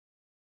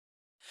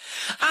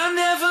I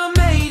never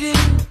made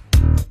it,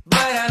 but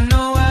I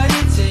know what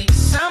it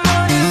takes. I'm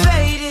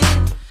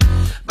motivated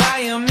by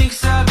a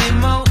mix of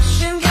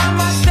emotion. Got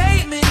my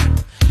statement,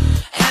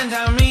 and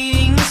I'm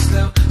reading it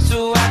slow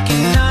so I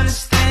can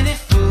understand it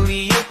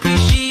fully.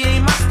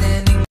 Appreciate my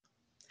standing.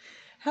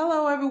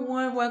 Hello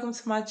everyone, welcome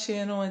to my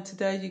channel, and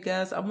today you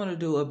guys, I'm going to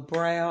do a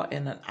brow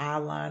and an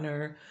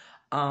eyeliner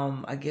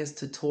I guess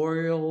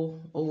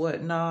tutorial or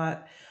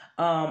whatnot.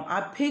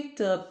 I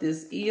picked up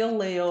this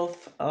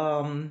ELF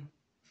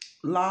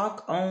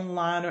lock on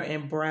liner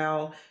and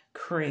brow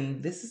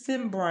cream. This is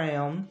in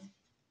brown.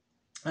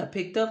 I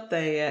picked up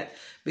that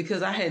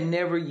because I had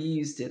never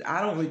used it. I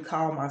don't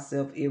recall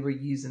myself ever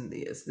using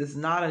this. This is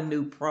not a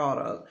new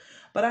product,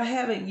 but I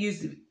haven't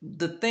used it.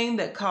 The thing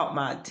that caught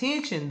my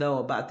attention though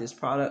about this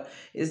product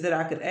is that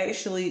I could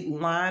actually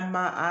line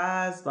my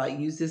eyes, like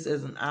use this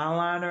as an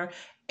eyeliner,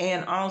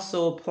 and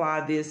also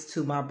apply this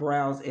to my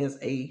brows as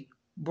a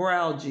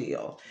brow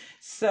gel.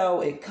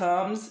 So it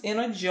comes in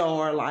a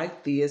jar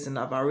like this, and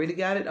I've already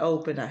got it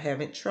open. I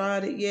haven't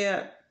tried it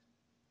yet.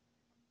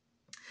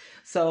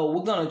 So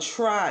we're going to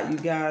try it, you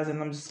guys,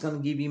 and I'm just going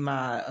to give you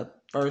my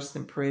first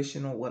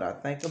impression on what I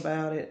think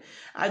about it.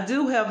 I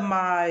do have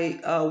my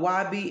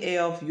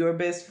YBF, Your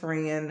Best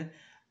Friend,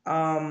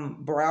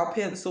 brow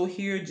pencil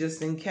here,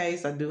 just in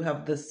case. I do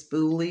have the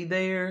spoolie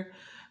there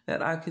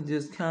that I could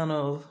just kind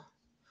of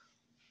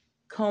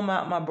comb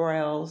out my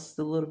brows,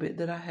 the little bit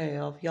that I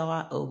have. Y'all,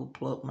 I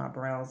overpluck my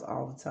brows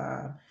all the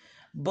time.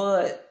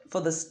 But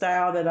for the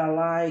style that I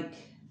like,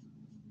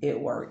 it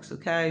works,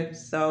 okay?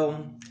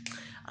 So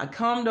I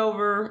combed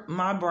over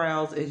my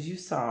brows as you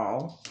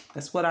saw.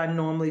 That's what I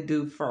normally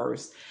do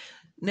first.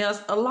 Now,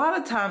 a lot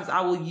of times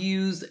I will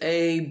use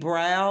a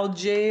brow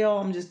gel.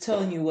 I'm just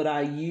telling you what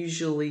I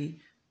usually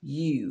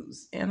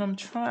use. And I'm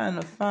trying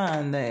to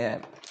find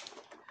that.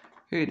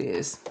 Here it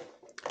is.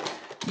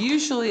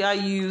 Usually I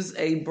use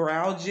a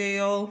brow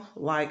gel.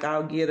 Like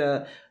I'll get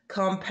a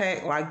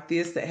compact like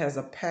this that has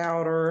a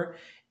powder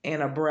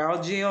and a brow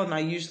gel, and I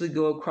usually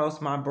go across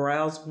my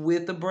brows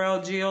with the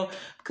brow gel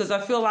because I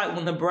feel like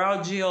when the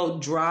brow gel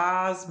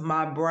dries,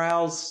 my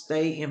brows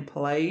stay in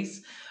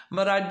place.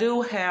 But I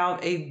do have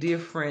a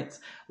difference,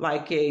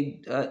 like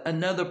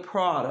another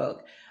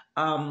product.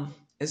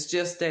 It's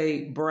just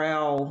a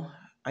brow,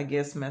 I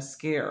guess,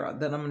 mascara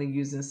that I'm going to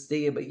use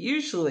instead. But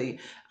usually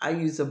I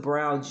use a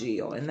brow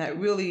gel, and that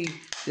really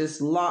just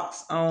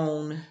locks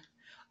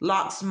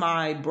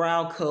my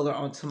brow color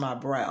onto my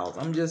brows.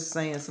 I'm just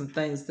saying some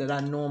things that I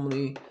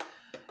normally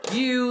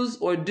use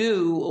or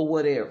do or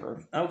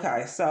whatever.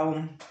 Okay,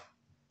 so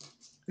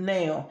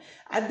now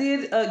I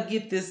did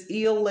get this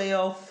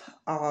ELF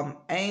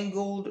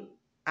angled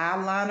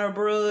eyeliner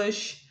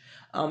brush.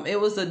 It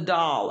was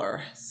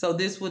 $1. So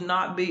this would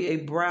not be a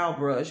brow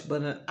brush,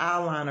 but an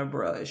eyeliner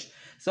brush.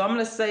 So I'm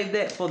going to save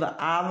that for the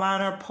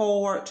eyeliner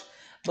part.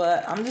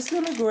 But I'm just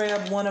going to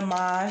grab one of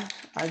my,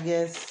 I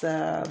guess,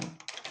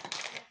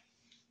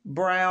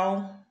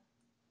 brow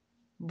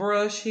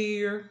brush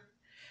here.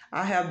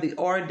 I have the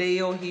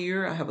Ardell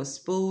here. I have a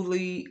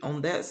spoolie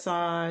on that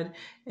side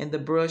and the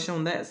brush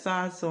on that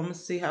side. So I'm going to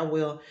see how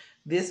well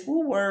this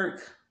will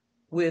work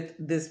with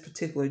this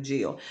particular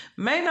gel.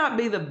 May not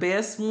be the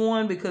best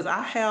one because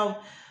I have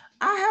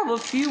a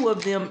few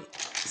of them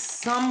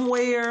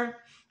somewhere.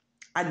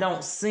 I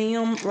don't see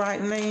them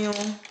right now,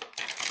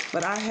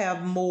 but I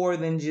have more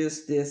than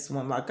just this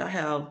one. Like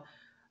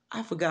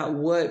I forgot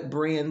what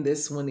brand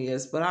this one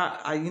is, but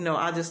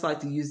I just like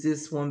to use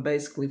this one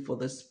basically for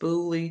the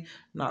spoolie,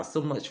 not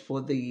so much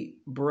for the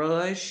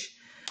brush.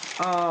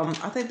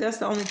 I think that's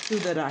the only two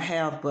that I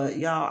have, but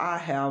y'all, I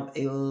have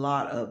a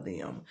lot of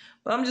them.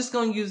 But I'm just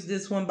going to use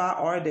this one by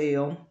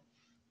Ardell.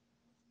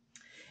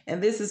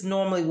 And this is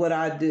normally what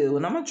I do.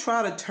 And I'm going to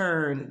try to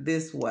turn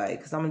this way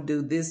because I'm going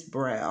to do this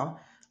brow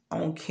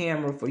on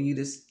camera for you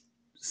to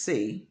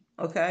see,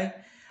 okay?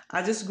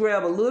 I just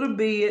grab a little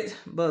bit,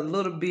 but a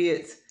little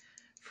bit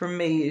for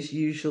me is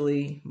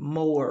usually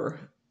more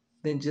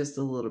than just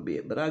a little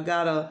bit. But I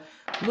got a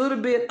little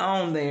bit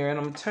on there, and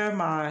I'm going to turn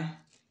my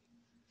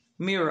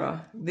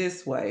mirror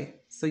this way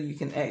so you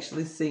can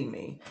actually see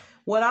me.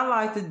 What I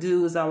like to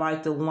do is I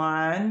like to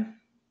line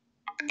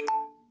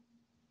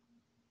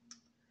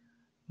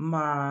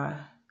my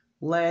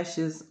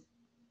lashes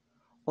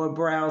or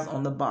brows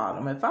on the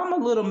bottom. If I'm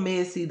a little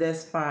messy,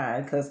 that's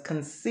fine because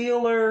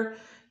concealer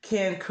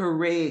can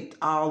correct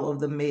all of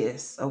the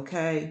mess,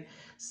 okay?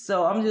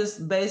 So I'm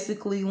just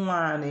basically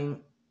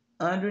lining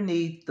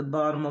underneath the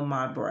bottom of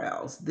my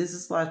brows. This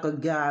is like a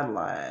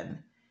guideline.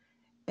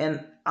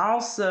 And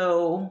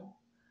also,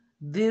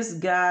 this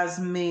guides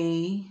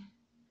me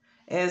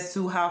as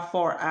to how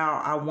far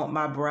out I want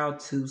my brow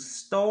to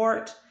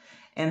start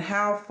and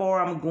how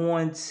far I'm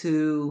going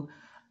to,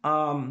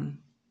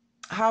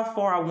 how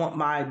far I want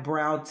my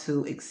brow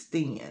to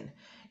extend.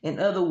 In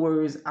other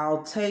words,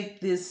 I'll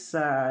take this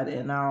side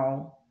and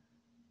I'll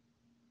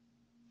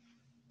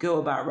go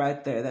about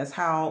right there. That's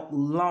how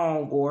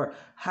long or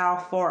how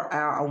far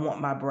out I want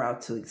my brow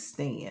to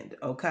extend,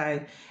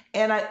 okay?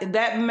 And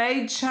that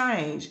may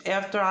change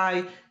after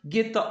I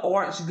get the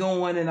arch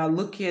going and I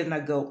look at it and I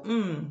go,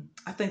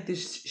 I think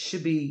this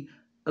should be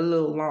a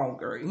little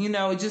longer. You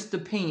know, it just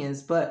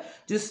depends. But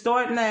just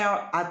starting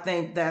out, I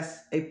think that's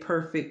a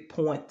perfect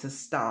point to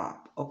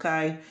stop,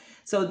 okay?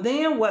 So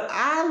then what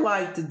I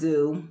like to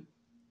do,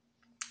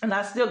 and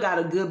I still got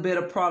a good bit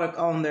of product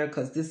on there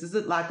because this is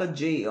like a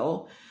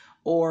gel,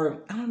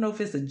 or I don't know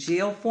if it's a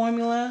gel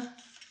formula.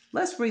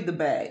 Let's read the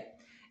back.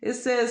 It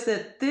says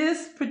that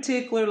this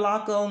particular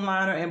lock-on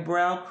liner and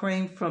brow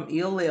cream from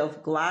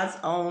ELF glides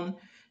on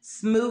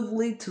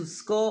smoothly to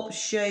sculpt,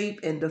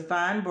 shape, and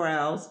define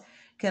brows.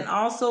 Can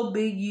also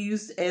be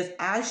used as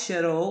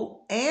eyeshadow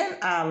and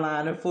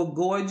eyeliner for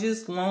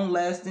gorgeous,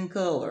 long-lasting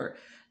color.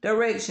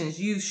 Directions: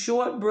 use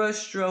short brush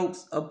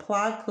strokes,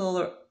 apply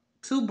color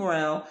to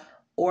brow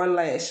or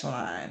lash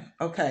line.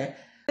 Okay.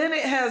 Then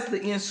it has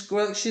the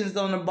instructions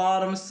on the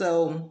bottom.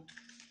 So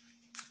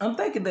I'm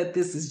thinking that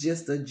this is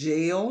just a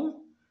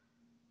gel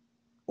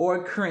or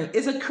a cream.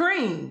 It's a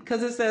cream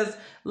because it says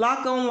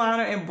lock on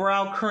liner and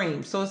brow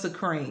cream. So it's a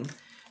cream.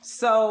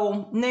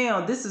 So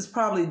now this is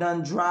probably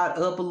done dried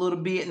up a little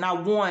bit and I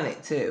want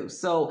it to.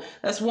 So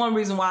that's one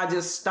reason why I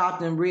just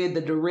stopped and read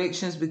the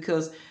directions,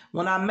 because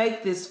when I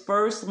make this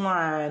first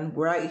line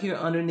right here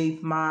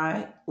underneath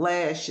my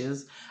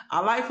lashes, I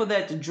like for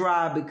that to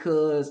dry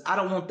because I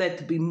don't want that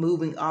to be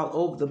moving all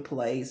over the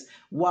place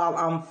while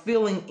I'm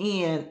filling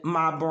in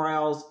my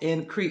brows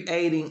and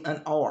creating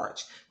an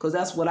arch. Because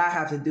that's what I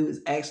have to do,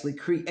 is actually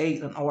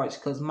create an arch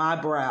because my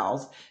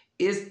brows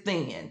is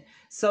thin.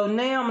 So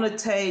now I'm going to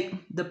take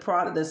the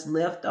product that's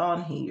left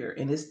on here,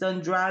 and it's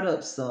done dried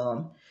up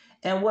some.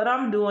 And what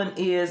I'm doing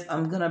is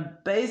I'm going to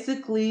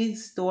basically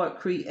start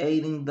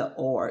creating the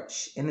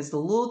arch. And it's a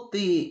little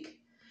thick,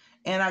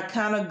 and I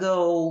kind of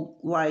go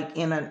like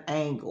in an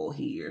angle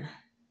here.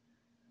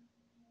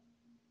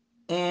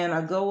 And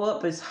I go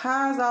up as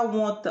high as I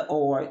want the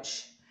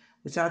arch,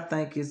 which I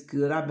think is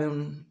good. I've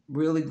been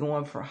really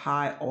going for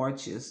high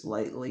arches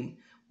lately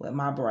with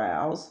my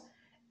brows.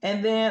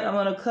 And then I'm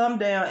going to come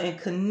down and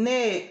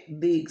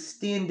connect the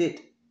extended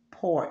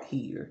part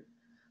here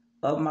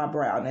of my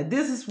brow. Now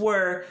this is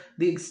where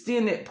the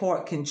extended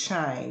part can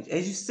change.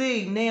 As you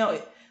see now,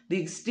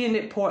 the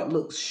extended part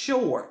looks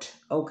short,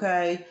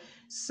 okay?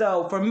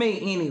 So for me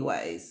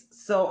anyways.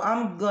 So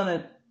I'm going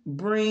to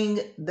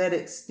bring that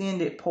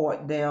extended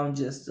part down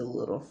just a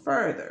little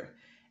further.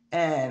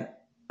 And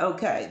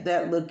okay,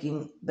 that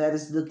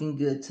is looking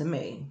good to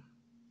me.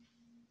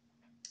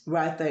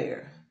 Right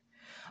there.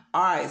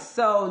 All right,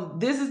 so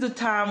this is the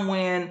time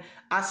when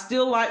I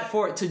still like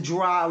for it to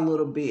dry a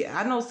little bit.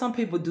 I know some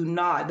people do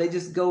not. They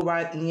just go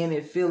right in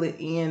and fill it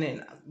in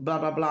and blah,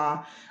 blah,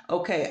 blah.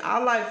 Okay,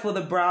 I like for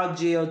the brow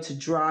gel to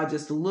dry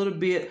just a little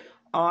bit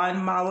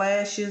on my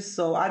lashes.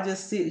 So I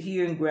just sit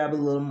here and grab a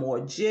little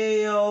more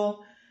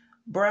gel,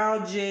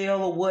 brow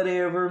gel or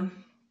whatever.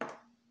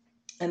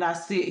 And I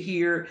sit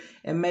here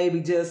and maybe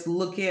just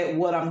look at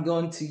what I'm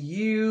going to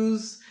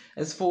use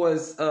as far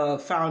as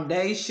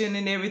foundation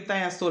and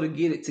everything. I sort of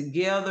get it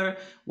together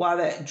while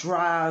that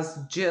dries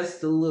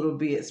just a little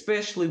bit,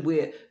 especially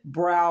with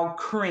brow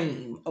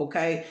cream,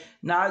 okay?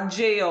 Not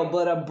gel,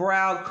 but a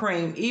brow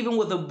cream. Even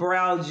with a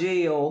brow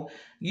gel,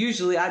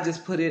 usually I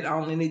just put it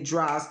on and it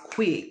dries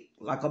quick,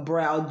 like a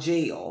brow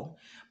gel.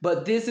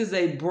 But this is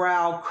a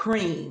brow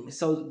cream.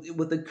 So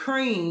with the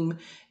cream,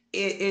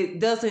 it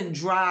doesn't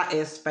dry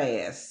as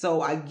fast.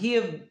 So I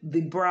give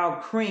the brow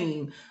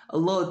cream a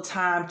little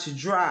time to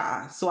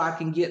dry so I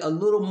can get a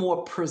little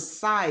more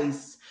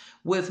precise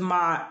with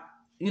my,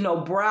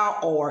 brow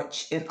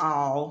arch and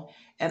all,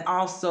 and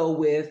also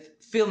with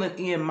filling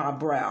in my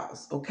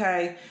brows,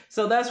 okay?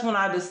 So that's when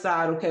I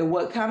decide, okay,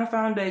 what kind of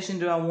foundation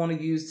do I want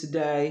to use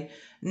today?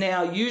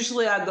 Now,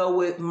 usually I go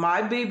with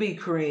my BB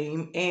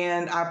cream,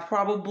 and I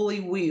probably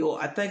will.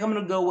 I think I'm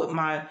going to go with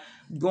my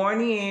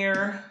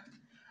Garnier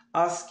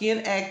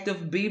Skin Active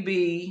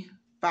BB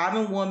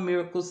 5-in-1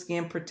 Miracle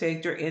Skin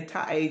Protector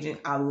Anti-Aging.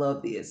 I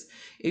love this.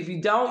 If you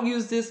don't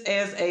use this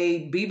as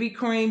a BB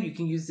cream, you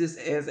can use this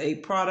as a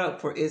product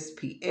for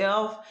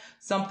SPF,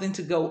 something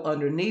to go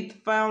underneath the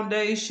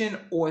foundation,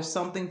 or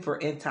something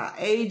for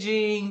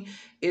anti-aging.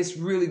 It's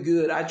really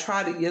good. I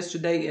tried it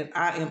yesterday and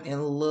I am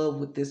in love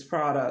with this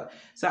product.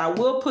 So I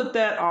will put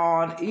that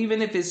on,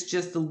 even if it's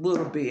just a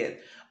little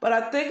bit. But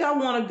I think I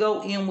want to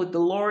go in with the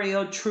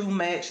L'Oreal True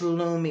Match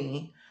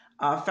Lumi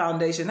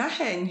foundation. I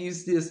hadn't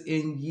used this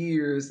in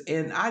years,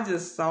 and I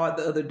just saw it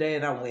the other day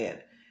and I went,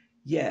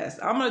 yes,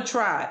 I'm going to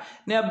try it.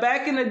 Now,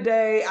 back in the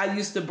day, I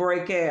used to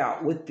break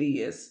out with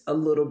this a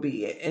little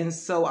bit, and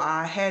so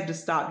I had to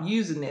stop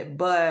using it.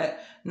 But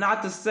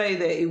not to say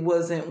that it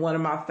wasn't one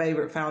of my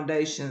favorite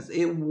foundations.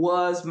 It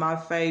was my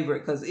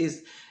favorite because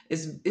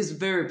it's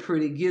very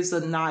pretty. It gives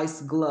a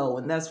nice glow,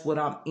 and that's what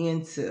I'm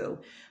into.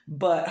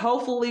 But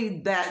hopefully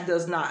that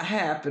does not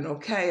happen,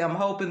 okay? I'm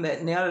hoping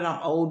that now that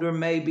I'm older,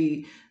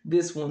 maybe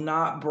this will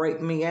not break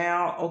me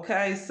out,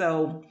 okay?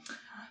 So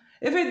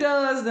If it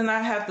does, then I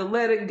have to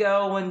let it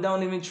go and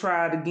don't even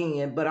try it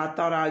again. But I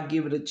thought I'd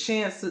give it a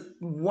chance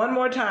one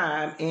more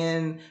time.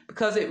 And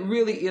because it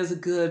really is a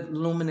good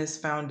luminous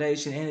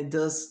foundation and it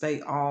does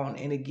stay on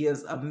and it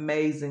gives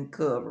amazing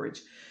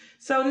coverage.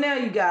 So now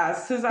you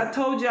guys, since I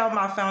told y'all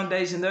my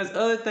foundation, there's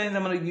other things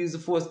I'm going to use,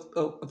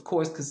 of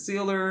course,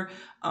 concealer,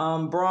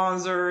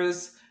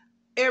 bronzers,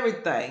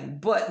 everything.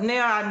 But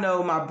now I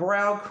know my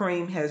brow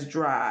cream has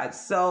dried.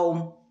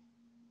 So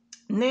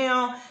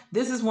now,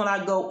 this is when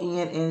I go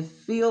in and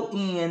fill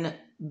in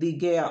the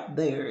gap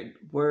there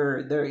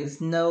where there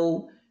is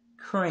no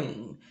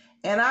cream.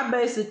 And I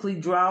basically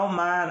draw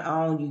mine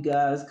on, you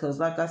guys, because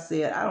like I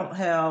said, I don't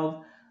have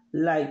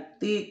like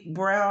thick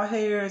brow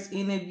hairs.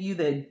 Any of you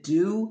that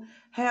do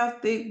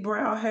have thick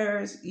brow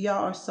hairs,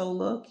 y'all are so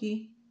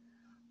lucky.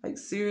 Like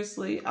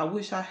seriously, I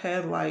wish I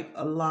had like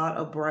a lot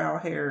of brow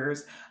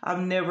hairs. I've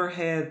never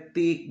had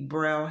thick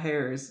brow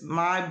hairs.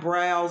 My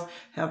brows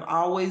have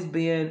always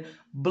been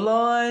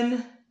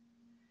blonde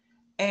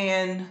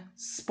and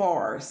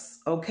sparse.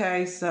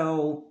 Okay,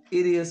 so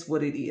it is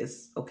what it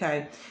is.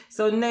 Okay,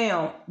 so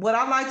now what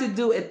I like to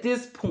do at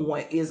this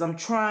point is I'm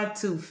trying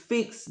to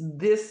fix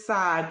this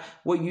side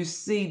where you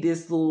see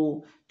this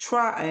little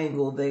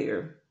triangle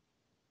there.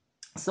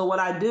 So what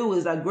I do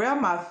is I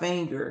grab my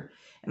finger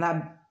and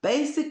I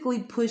basically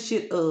push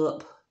it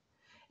up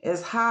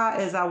as high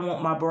as I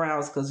want my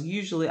brows, because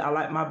usually I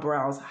like my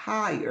brows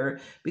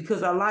higher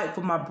because I like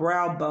for my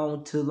brow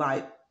bone to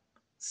like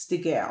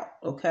stick out.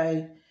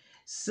 Okay,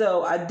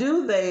 so I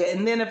do that,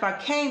 and then if I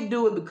can't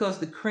do it because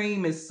the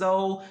cream is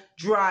so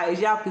dry,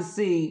 as y'all can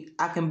see,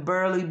 I can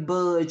barely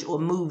budge or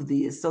move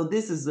this. So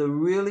this is a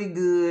really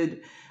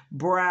good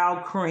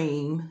brow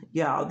cream,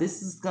 y'all.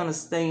 This is gonna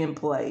stay in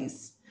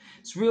place.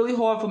 It's really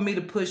hard for me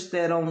to push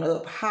that on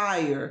up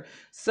higher.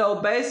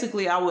 So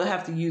basically I would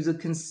have to use a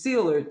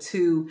concealer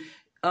to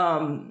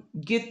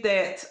get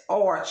that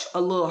arch a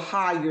little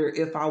higher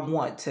if I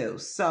want to.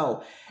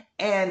 So,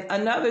 and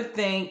another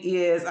thing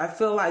is I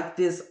feel like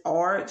this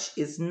arch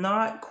is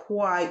not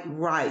quite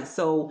right.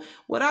 So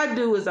what I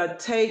do is I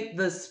take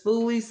the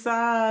spoolie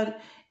side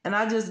and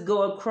I just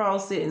go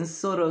across it and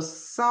sort of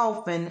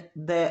soften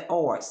that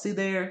arch. See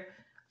there?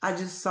 I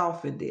just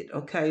softened it,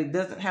 okay? It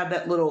doesn't have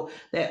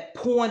that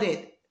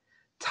pointed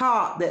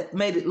top that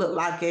made it look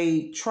like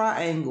a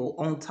triangle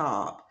on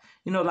top.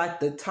 You know,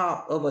 like the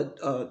top of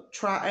a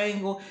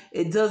triangle.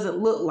 It doesn't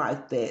look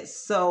like that.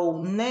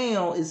 So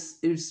now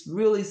it's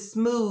really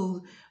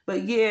smooth,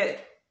 but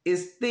yet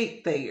it's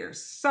thick there.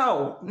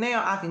 So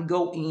now I can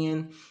go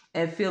in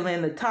and fill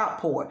in the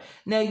top part.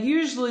 Now,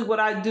 usually what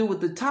I do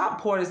with the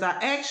top part is I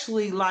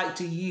actually like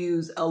to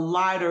use a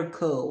lighter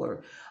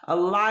color, a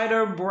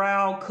lighter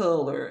brow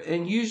color.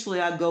 And usually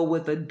I go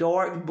with a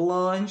dark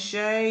blonde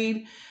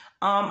shade.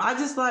 I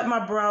just like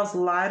my brows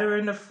lighter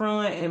in the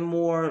front and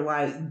more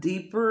like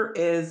deeper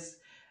as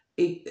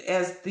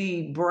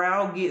the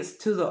brow gets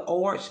to the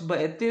arch. But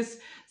at this,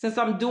 since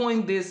I'm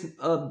doing this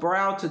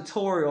brow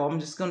tutorial, I'm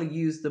just going to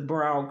use the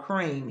brow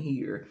cream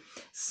here.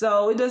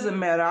 So it doesn't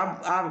matter.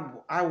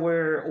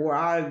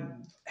 I've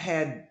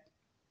had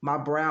my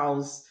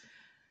brows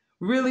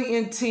really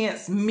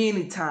intense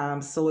many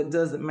times, so it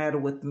doesn't matter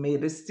with me.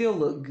 It still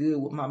look good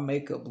with my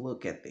makeup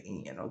look at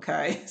the end,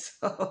 okay?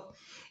 So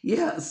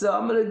yeah, so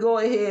I'm going to go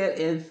ahead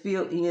and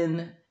fill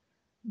in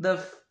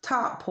the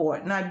top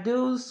part. And I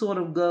do sort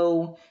of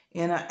go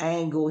in an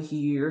angle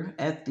here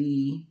at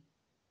the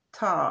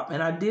top.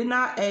 And I did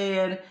not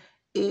add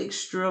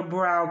extra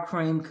brow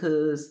cream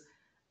because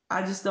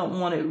I just don't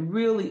want it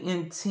really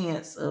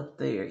intense up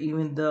there,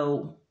 even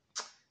though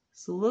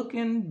it's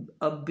looking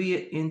a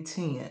bit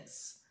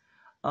intense.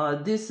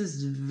 This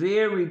is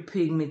very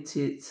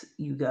pigmented,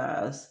 you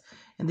guys.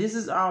 And this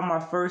is all my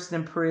first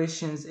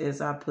impressions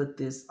as I put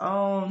this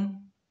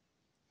on.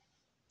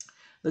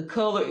 The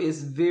color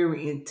is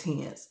very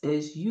intense,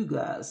 as you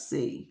guys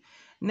see.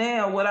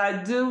 Now, what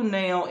I do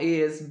now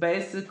is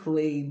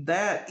basically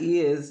that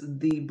is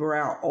the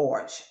brow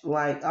arch.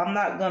 Like, I'm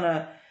not going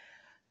to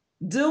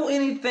do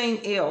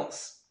anything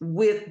else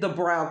with the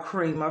brow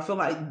cream. I feel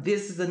like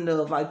this is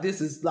enough. Like,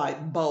 this is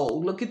like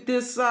bold. Look at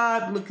this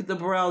side. Look at the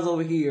brows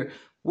over here.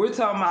 We're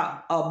talking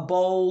about a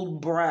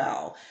bold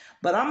brow.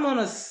 But I'm going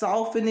to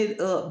soften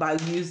it up by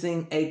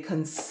using a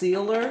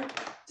concealer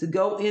to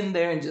go in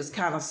there and just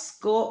kind of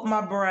sculpt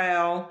my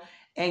brow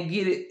and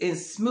get it and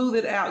smooth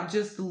it out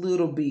just a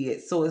little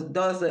bit so it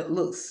doesn't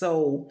look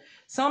so.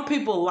 Some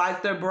people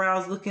like their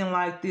brows looking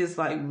like this,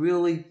 like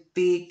really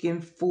thick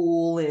and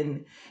full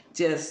and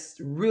just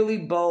really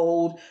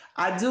bold.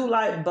 I do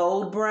like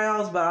bold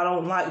brows, but I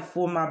don't like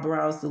for my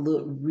brows to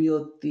look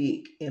real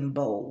thick and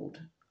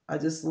bold. I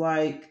just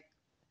like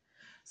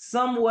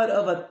somewhat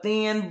of a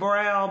thin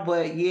brow,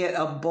 but yet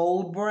a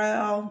bold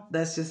brow.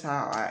 That's just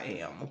how I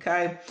am,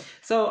 okay?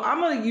 So I'm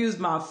going to use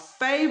my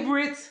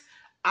favorite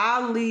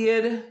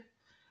eyelid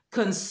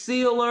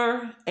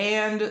concealer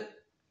and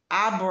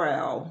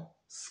eyebrow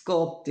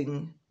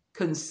sculpting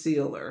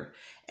concealer.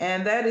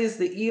 And that is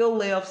the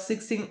ELF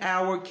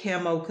 16-Hour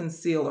Camo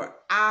Concealer.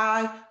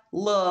 I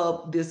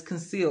love this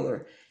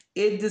concealer.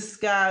 It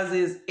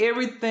disguises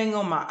everything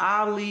on my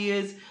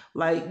eyelids.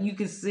 Like you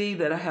can see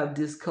that I have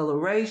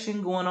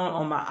discoloration going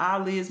on my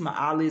eyelids. My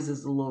eyelids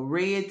is a little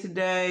red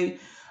today.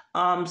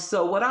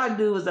 So what I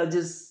do is I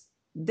just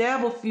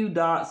dab a few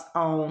dots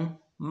on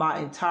my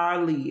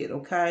entire lid,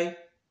 okay?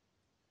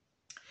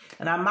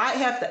 And I might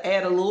have to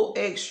add a little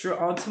extra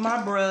onto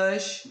my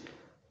brush.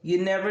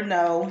 You never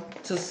know,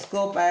 to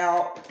sculpt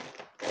out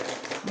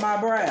my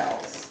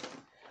brows.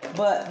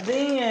 But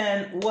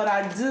then what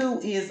I do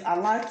is I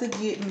like to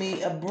get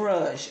me a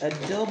brush, a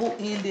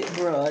double-ended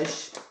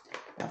brush.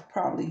 I've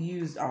probably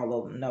used all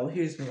of them. No,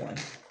 here's one.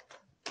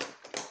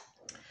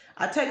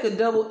 I take a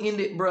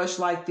double-ended brush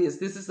like this.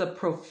 This is a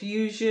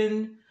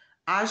Profusion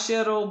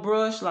eyeshadow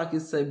brush, like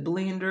it's a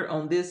blender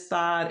on this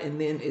side, and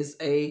then it's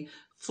a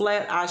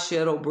flat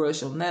eyeshadow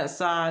brush on that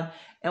side.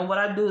 And what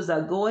I do is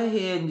I go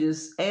ahead and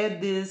just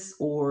add this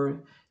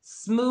or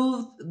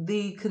smooth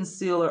the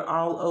concealer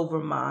all over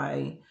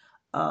my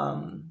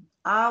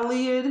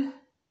eyelid,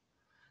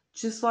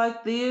 just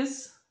like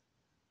this.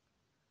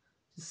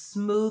 Just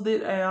smooth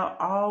it out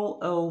all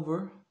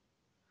over.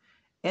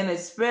 And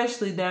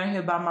especially down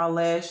here by my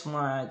lash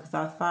line, because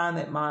I find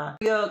that my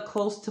area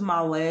close to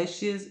my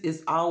lashes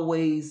is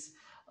always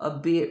a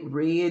bit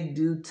red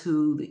due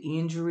to the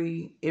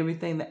injury,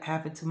 everything that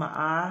happened to my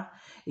eye.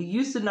 It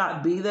used to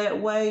not be that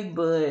way,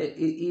 but it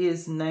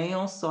is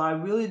now. So I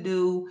really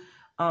do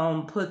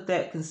put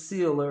that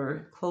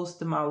concealer close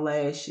to my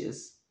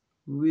lashes.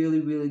 Really,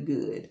 really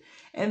good.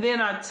 And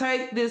then I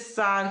take this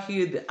side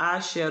here, the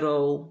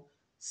eyeshadow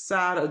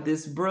side of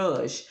this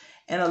brush.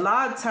 And a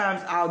lot of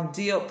times I'll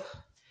dip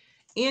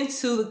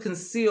into the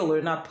concealer,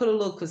 and I put a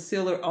little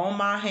concealer on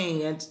my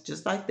hand,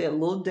 just like that,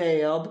 little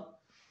dab,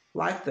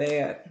 like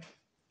that.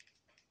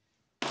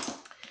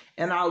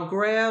 And I'll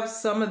grab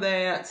some of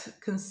that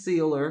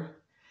concealer,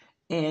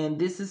 and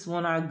this is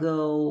when I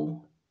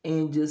go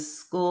and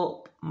just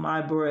sculpt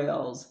my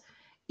brows.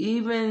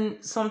 Even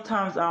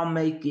sometimes I'll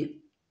make it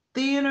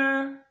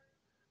thinner.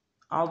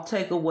 I'll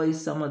take away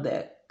some of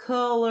that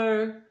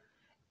color,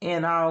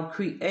 and I'll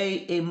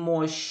create a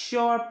more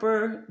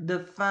sharper,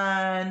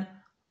 defined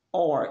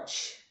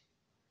arch.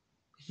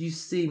 You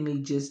see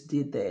me just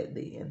did that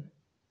then.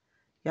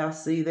 Y'all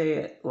see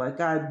that? Like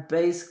I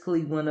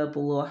basically went up a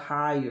little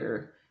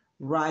higher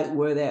right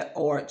where that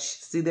arch.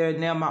 See there?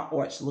 Now my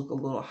arch look a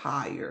little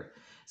higher.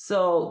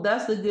 So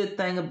that's the good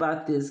thing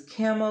about this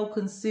camo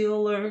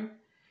concealer.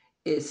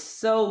 It's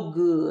so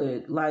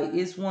good. Like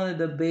it's one of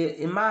the best,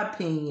 in my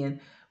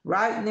opinion,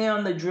 right now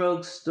in the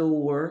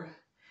drugstore.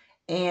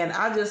 And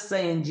I just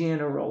say in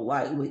general,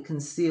 like with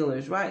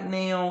concealers, right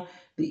now,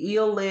 the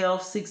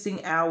ELF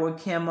 16-hour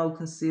camo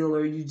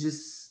concealer, you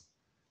just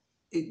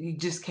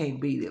can't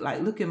beat it.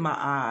 Like, look at my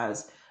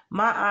eyes.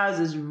 My eyes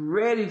is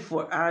ready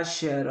for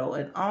eyeshadow.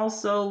 And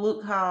also,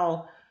 look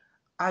how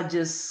I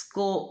just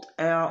sculpt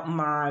out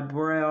my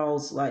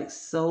brows like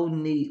so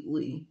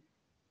neatly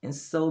and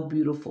so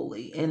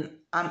beautifully. And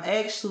I'm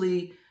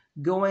actually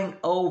going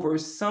over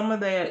some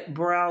of that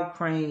brow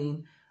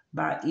cream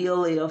by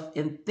ELF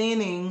and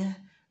thinning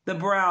the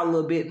brow a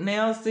little bit.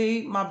 Now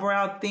see my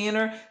brow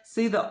thinner.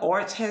 See the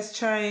arch has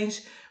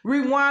changed.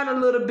 Rewind a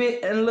little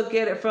bit and look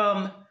at it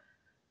from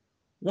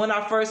when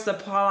I first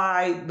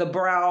applied the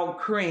brow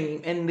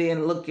cream and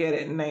then look at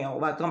it now.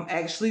 Like I'm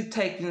actually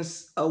taking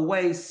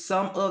away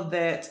some of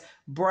that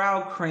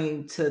brow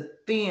cream to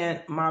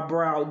thin my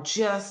brow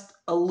just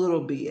a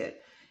little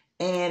bit.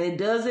 And it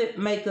doesn't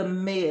make a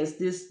mess.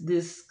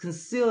 This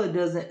concealer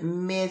doesn't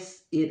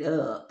mess it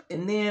up.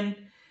 And then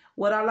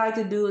what I like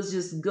to do is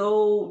just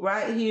go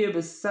right here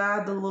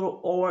beside the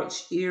little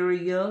arch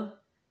area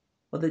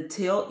or the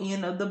tail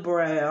end of the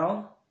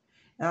brow.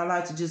 And I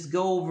like to just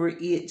go over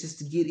it just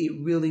to get it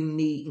really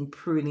neat and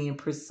pretty and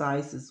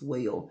precise as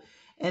well.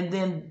 And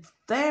then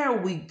there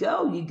we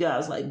go, you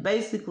guys. Like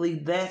basically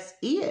that's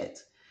it.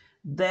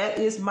 That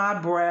is my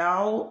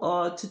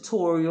brow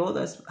tutorial.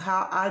 That's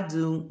how I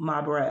do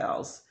my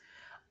brows.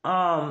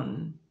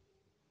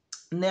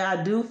 Now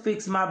I do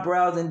fix my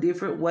brows in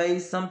different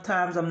ways.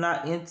 Sometimes I'm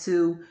not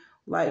into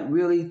like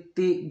really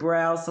thick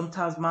brows.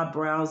 Sometimes my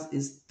brows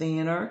is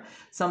thinner.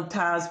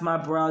 Sometimes my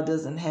brow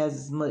doesn't have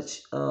as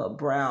much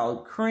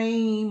brow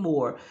cream,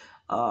 or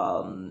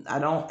I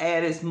don't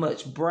add as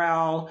much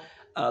brow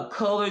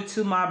color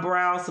to my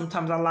brows.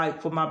 Sometimes I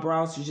like for my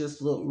brows to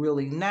just look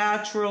really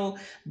natural.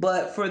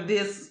 But for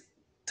this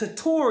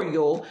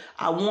tutorial,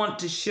 I want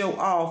to show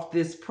off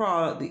this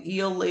product, the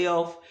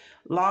ELF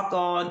Lock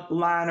On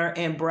Liner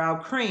and Brow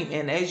Cream.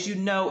 And as you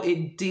know,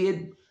 it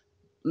did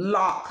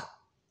lock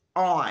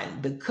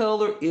on. The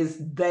color is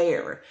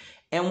there.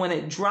 And when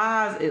it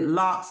dries, it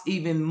locks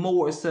even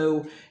more.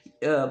 So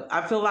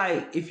I feel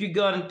like if you're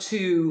going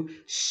to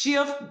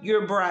shift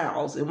your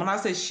brows, and when I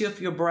say shift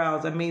your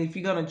brows, I mean if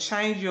you're going to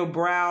change your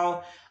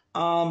brow,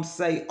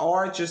 say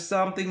arch or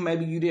something,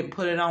 maybe you didn't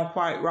put it on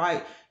quite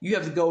right, you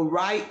have to go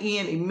right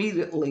in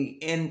immediately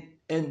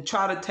and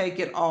try to take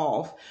it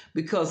off,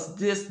 because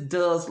this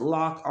does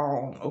lock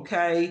on,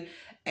 okay?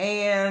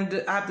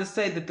 And I have to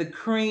say that the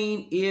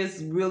cream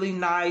is really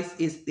nice.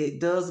 It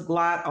does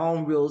glide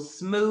on real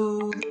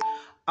smooth.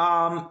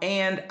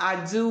 And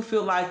I do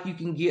feel like you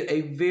can get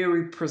a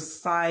very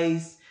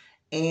precise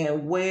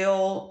and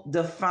well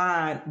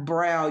defined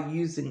brow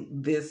using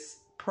this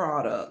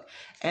product.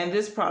 And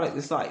this product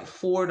is like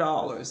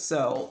 $4.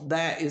 So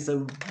that is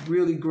a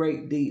really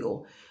great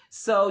deal.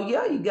 So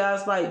yeah, you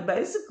guys, like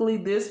basically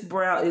this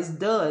brow is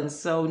done.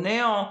 So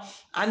now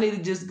I need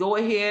to just go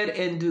ahead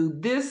and do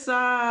this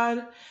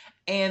side.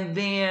 And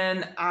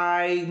then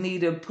I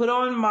need to put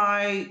on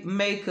my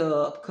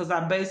makeup because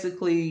I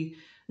basically,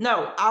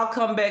 no, I'll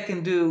come back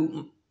and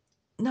do,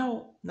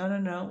 no.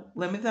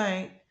 Let me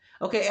think.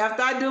 Okay,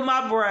 after I do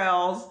my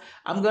brows,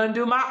 I'm going to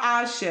do my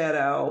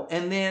eyeshadow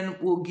and then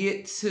we'll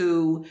get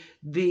to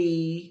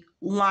the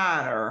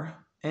liner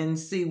and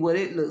see what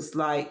it looks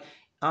like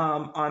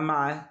on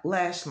my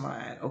lash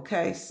line.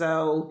 Okay,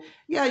 so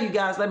yeah, you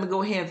guys, let me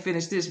go ahead and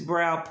finish this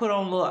brow, put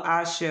on a little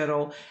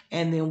eyeshadow,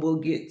 and then we'll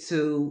get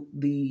to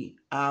the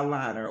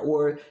eyeliner,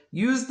 or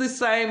use the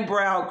same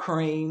brow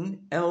cream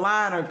and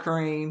liner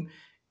cream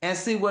and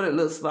see what it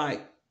looks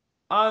like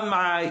on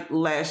my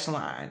lash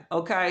line.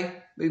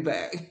 Okay, be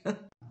back.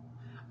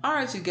 All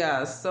right, you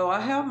guys, so I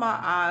have my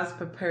eyes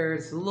prepared.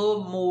 It's a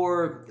little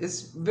more,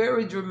 it's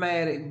very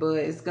dramatic, but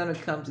it's going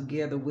to come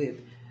together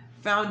with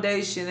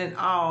foundation and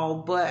all.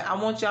 But I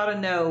want y'all to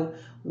know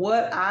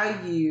what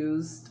I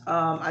used.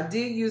 I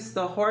did use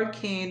the Hard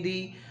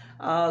Candy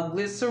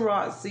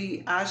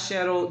Glycerazzi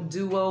eyeshadow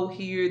duo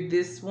here.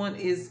 This one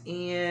is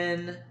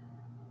in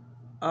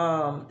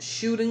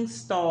Shooting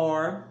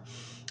Star.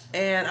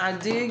 And I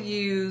did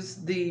use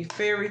the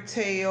Fairy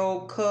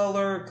Tale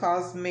Color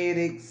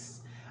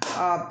Cosmetics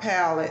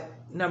palette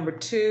number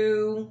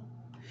 2.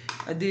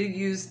 I did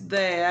use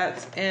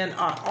that. And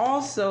I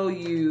also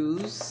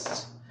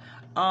used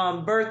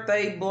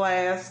Birthday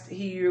Blast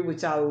here,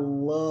 which I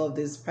love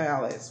this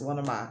palette. It's one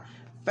of my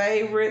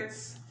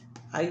favorites.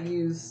 I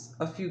used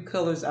a few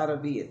colors out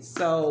of it.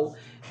 So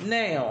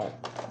now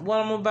what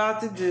I'm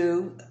about to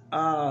do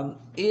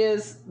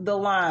is the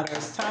liner.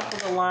 It's time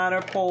for the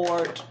liner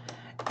part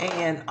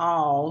and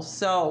all.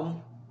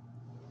 So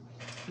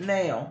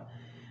now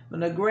I'm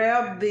going to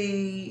grab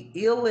the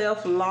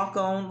ELF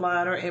Lock-On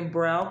Liner and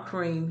Brow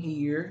Cream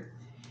here.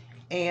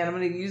 And I'm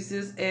going to use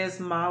this as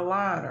my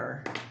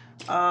liner.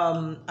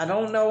 I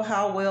don't know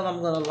how well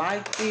I'm going to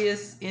like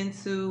this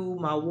into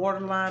my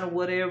waterline or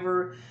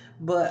whatever,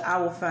 but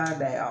I will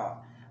find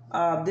out.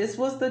 This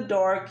was the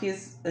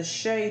darkest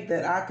shade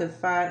that I could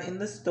find in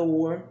the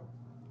store.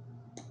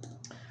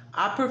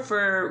 I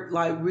prefer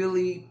like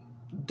really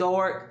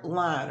dark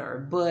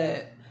liner,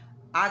 but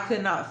I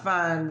could not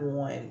find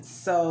one.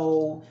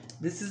 So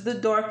this is the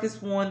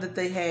darkest one that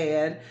they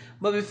had.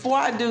 But before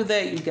I do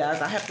that, you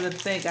guys, I have to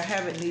think I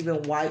haven't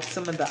even wiped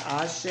some of the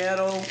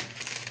eyeshadow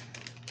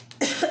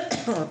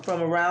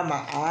from around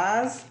my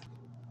eyes.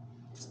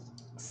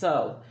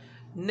 So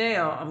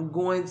now I'm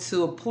going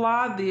to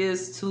apply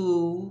this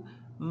to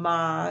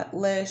my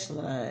lash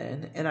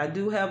line. And I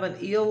do have an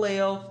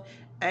ELF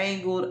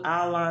angled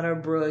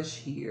eyeliner brush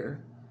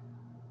here.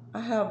 I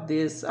have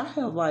this. I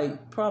have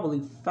like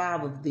probably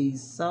 5 of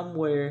these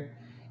somewhere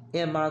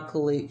in my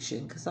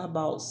collection because I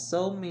bought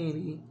so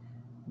many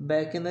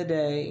back in the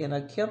day and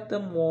I kept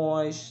them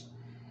washed.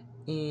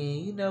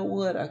 And you know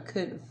what? I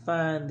couldn't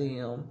find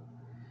them.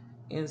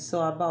 And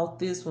so I bought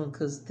this one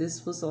because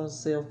this was on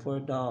sale for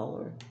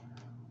 $1.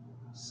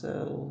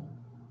 So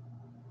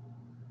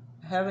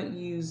I haven't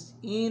used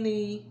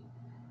any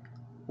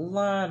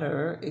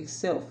liner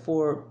except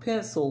for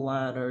pencil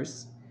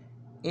liners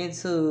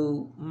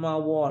into my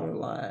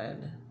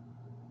waterline.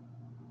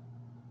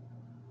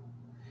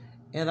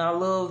 And I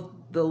love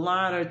the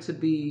liner to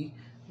be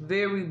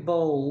very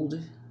bold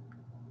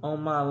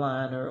on my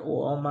liner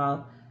or on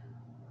my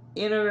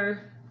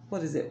inner,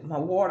 my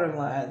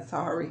waterline,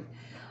 sorry.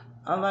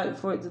 I like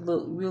for it to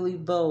look really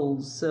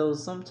bold. So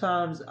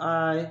sometimes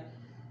I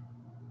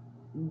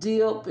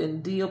dip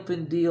and dip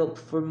and dip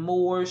for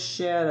more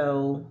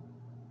shadow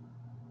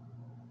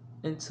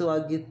until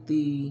I get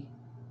the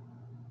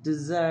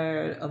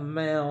desired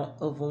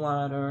amount of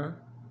liner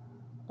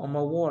on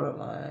my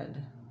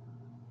waterline.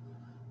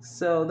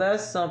 So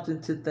that's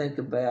something to think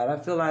about. I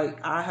feel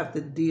like I have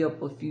to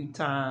dip a few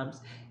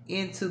times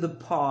into the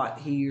pot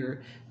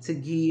here to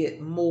get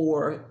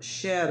more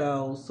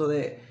shadow so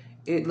that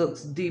it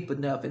looks deep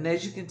enough. And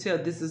as you can tell,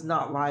 this is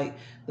not like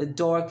the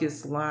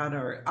darkest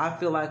liner. I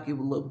feel like it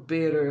would look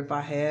better if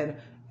I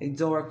had a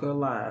darker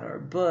liner,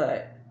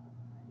 but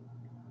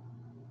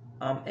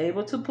I'm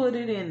able to put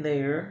it in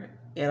there.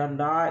 And I'm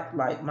not,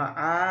 like, my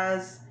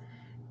eyes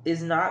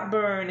is not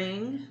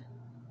burning.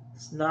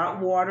 It's not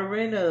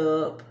watering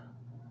up.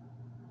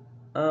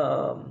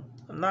 I'm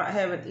not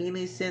having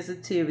any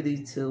sensitivity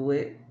to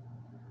it.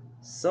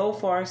 So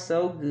far,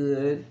 so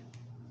good.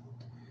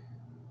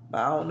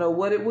 I don't know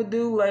what it would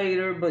do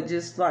later, but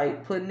just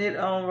like putting it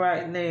on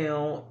right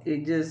now,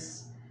 it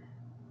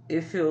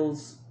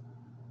feels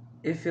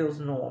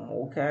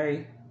normal,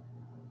 okay?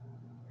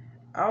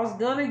 I was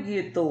gonna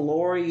get the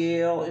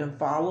L'Oreal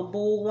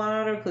Infallible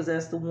liner because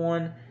that's the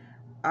one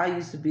I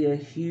used to be a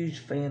huge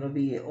fan of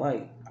it.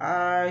 Like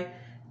I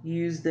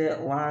used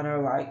that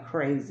liner like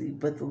crazy.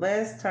 But the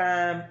last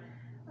time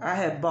I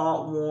had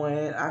bought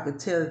one, I could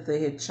tell that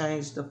they had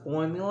changed the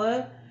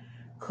formula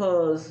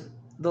because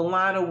the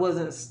liner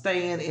wasn't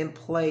staying in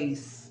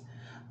place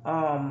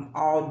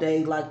all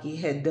day like it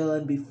had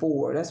done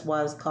before. That's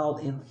why it's called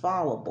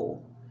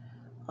Infallible.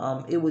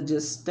 It would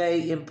just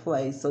stay in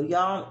place. So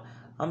y'all,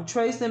 I'm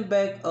tracing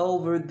back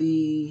over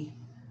the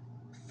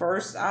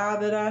first eye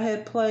that I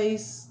had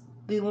placed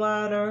the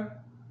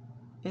liner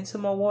into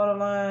my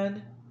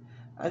waterline.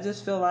 I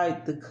just feel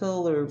like the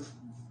color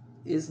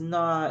is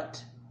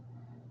not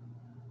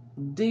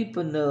deep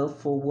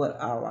enough for what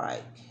I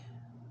like.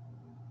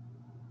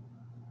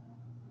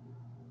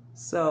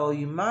 So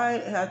you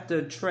might have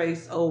to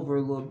trace over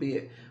a little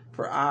bit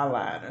for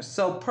eyeliner.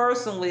 So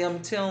personally,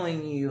 I'm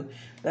telling you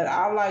that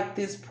I like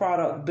this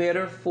product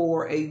better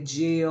for a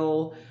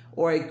gel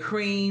or a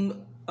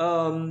cream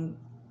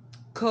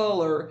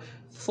color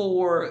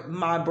for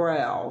my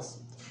brows.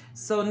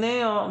 So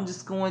now I'm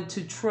just going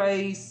to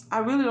trace. I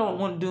really don't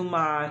want to do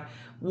my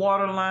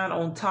waterline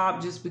on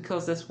top just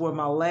because that's where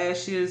my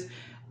lashes,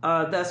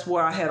 that's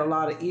where I had a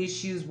lot of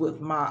issues with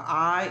my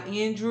eye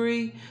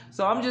injury.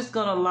 So I'm just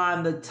going to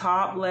line the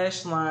top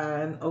lash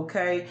line,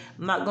 okay?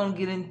 I'm not going to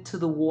get into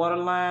the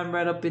waterline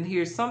right up in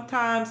here.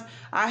 Sometimes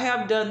I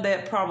have done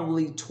that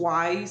probably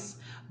twice,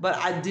 but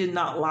I did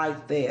not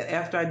like that.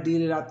 After I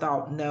did it, I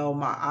thought, no,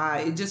 my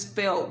eye, it just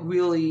felt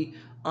really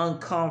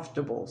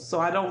uncomfortable. So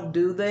I don't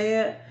do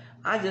that.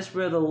 I just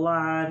rather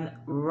line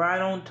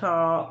right on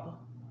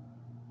top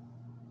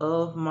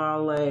of my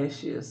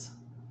lashes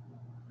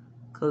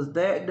because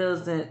that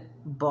doesn't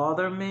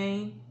bother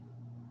me.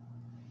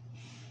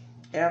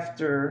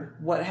 After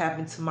what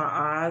happened to my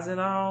eyes and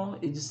all,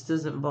 it just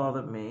doesn't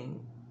bother me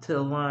to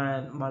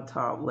line my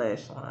top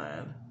lash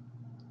line.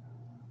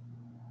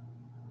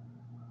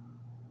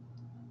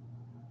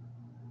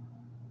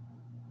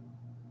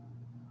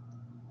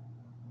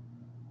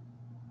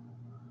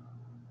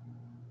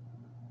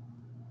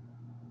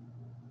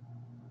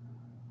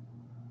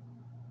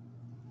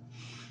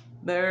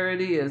 There it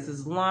is.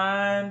 It's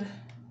lined.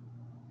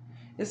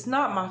 It's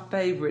not my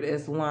favorite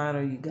as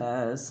liner, you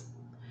guys.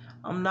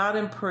 I'm not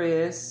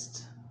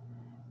impressed.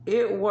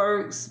 It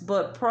works,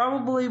 but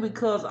probably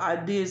because I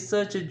did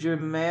such a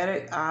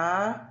dramatic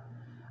eye,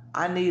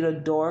 I need a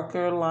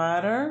darker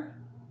liner.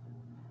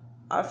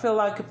 I feel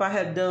like if I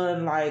had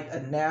done like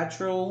a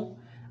natural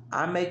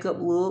eye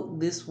makeup look,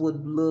 this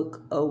would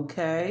look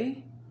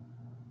okay.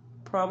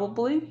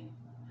 Probably.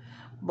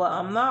 But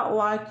I'm not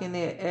liking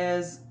it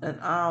as an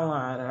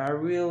eyeliner. I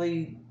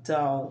really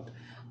don't.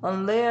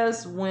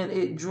 Unless when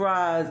it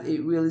dries,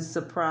 it really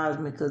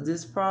surprised me because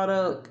this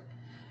product,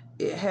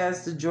 it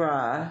has to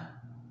dry.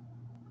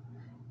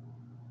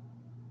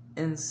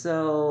 And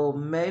so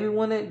maybe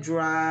when it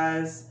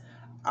dries,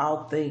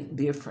 I'll think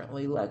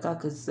differently. Like I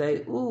could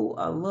say, ooh,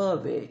 I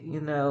love it. You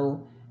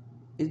know,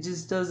 it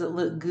just doesn't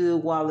look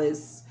good while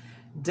it's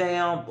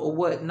damp or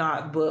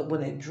whatnot. But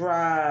when it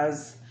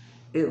dries,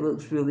 it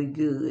looks really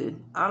good.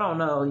 I don't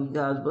know, you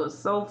guys, but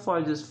so far,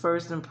 just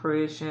first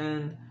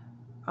impression,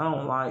 I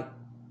don't like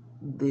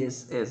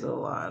this as a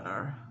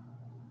liner.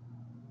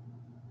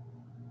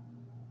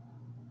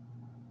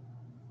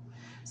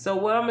 So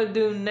what I'm going to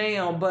do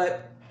now,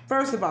 but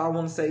first of all, I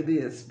want to say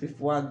this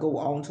before I go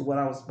on to what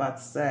I was about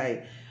to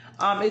say.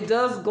 It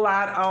does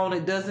glide on.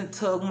 It doesn't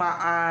tug my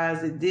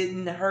eyes. It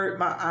didn't hurt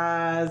my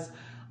eyes.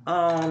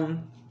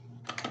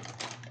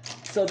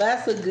 So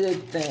that's a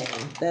good thing.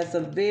 That's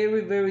a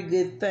very, very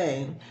good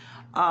thing.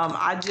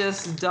 I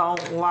just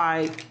don't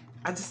like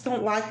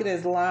it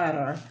as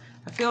liner.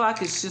 I feel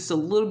like it's just a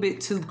little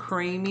bit too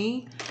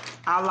creamy.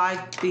 I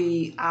like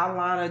the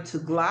eyeliner to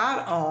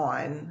glide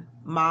on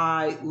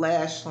my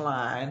lash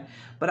line,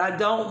 but I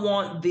don't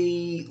want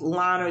the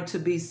liner to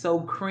be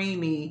so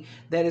creamy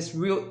that it's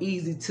real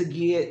easy to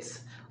get,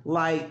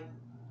 like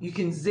you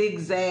can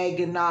zigzag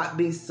and not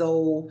be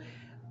so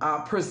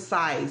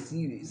precise.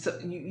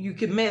 You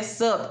can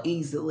mess up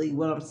easily.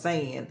 What I'm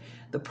saying,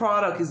 the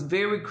product is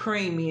very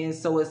creamy, and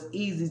so it's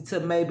easy to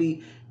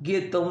maybe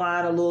get the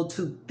line a little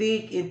too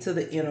thick into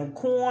the inner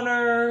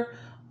corner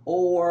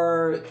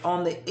or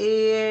on the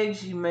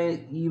edge. You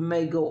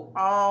may go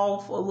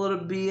off a little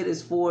bit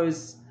as far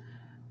as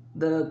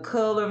the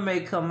color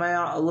may come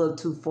out a little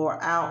too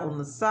far out on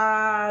the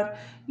side.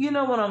 You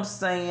know what I'm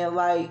saying?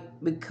 Like,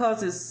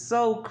 because it's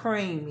so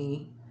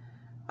creamy,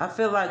 I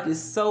feel like it's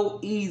so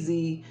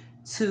easy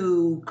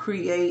to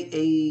create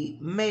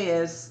a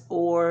mess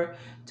or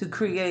to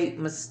create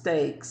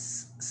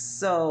mistakes.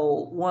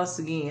 So once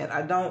again,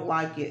 I don't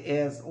like it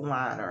as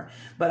liner,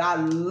 but I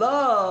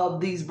love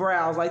these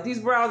brows. Like, these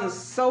brows are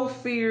so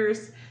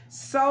fierce,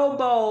 so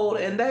bold,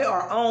 and they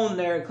are on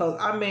there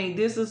because I mean,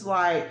 this is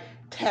like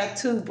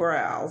tattoo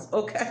brows,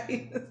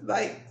 okay?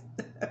 Like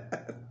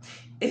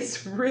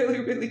it's really,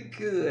 really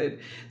good.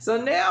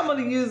 So now I'm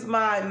going to use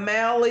my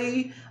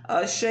Mally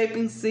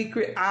Shaping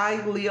Secret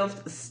Eye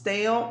Lift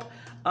Stamp.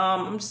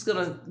 I'm just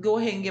gonna go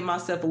ahead and give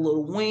myself a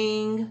little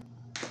wing.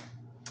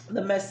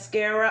 The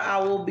mascara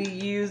I will be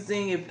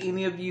using, if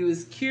any of you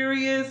is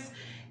curious,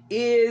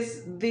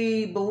 is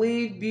the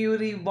Believe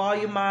Beauty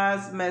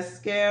Volumized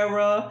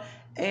Mascara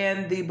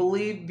and the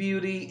Believe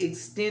Beauty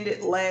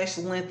Extended Lash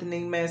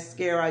Lengthening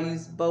Mascara. I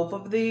use both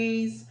of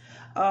these.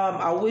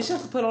 I wish I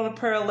could put on a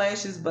pair of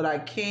lashes, but I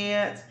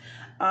can't.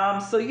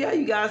 So yeah,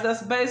 you guys,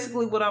 that's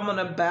basically what I'm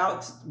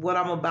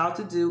about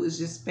to do is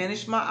just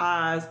finish my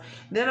eyes.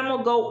 Then I'm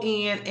gonna go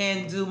in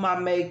and do my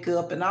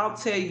makeup, and I'll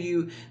tell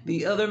you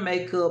the other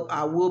makeup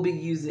I will be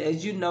using.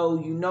 As you know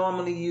I'm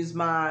gonna use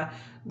my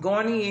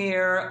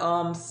Garnier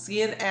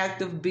Skin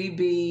Active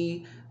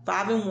BB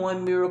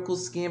 5-in-1 Miracle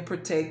Skin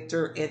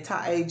Protector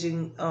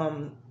Anti-Aging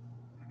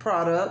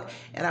product,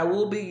 and I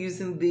will be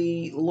using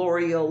the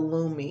L'Oreal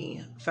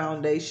Lumi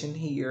foundation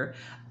here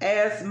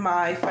as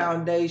my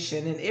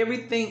foundation, and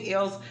everything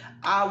else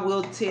I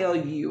will tell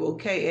you,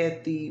 okay,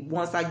 at the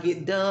once I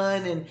get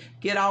done and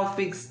get all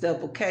fixed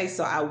up, okay?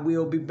 So I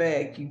will be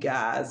back, you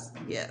guys.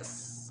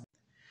 Yes.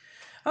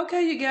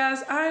 Okay, you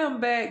guys, I am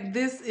back.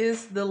 This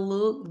is the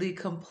look, the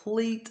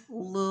complete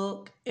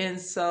look. And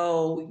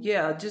so,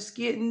 yeah, just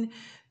getting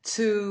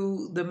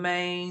to the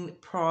main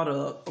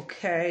product,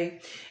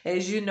 okay?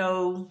 As you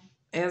know,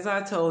 as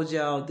I told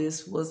y'all,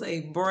 this was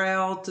a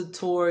brow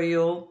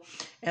tutorial,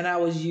 and I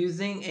was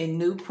using a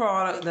new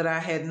product that I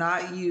had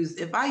not used.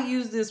 If I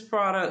used this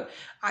product,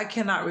 I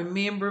cannot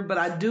remember, but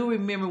I do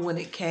remember when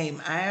it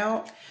came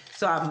out.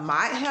 So I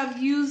might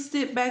have used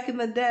it back in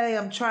the day.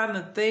 I'm trying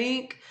to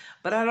think,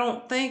 but I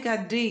don't think I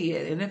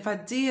did. And if I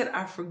did,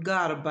 I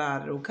forgot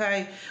about it,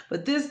 okay?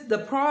 But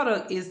the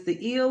product is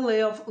the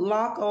ELF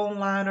Lock-On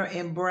Liner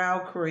and Brow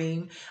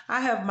Cream.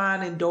 I have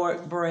mine in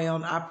dark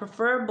brown. I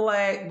prefer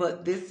black,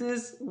 but this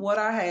is what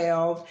I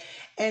have.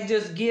 And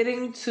just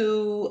getting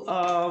to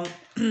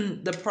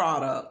the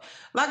product.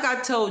 Like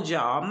I told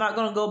y'all, I'm not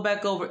going to go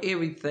back over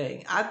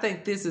everything. I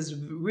think this is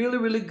really,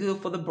 really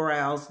good for the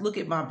brows. Look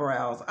at my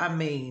brows. I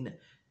mean,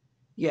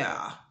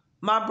 yeah.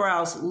 My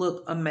brows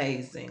look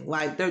amazing.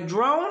 Like, they're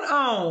drawn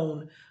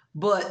on,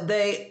 but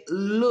they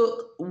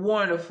look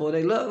wonderful.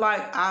 They look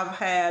like I've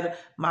had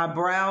my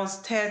brows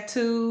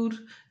tattooed.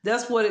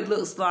 That's what it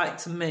looks like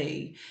to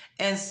me.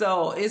 And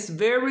so it's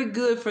very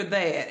good for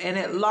that. And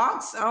it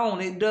locks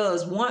on. It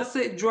does. Once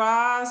it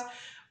dries,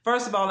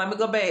 first of all, let me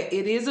go back.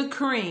 It is a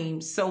cream.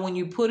 So when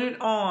you put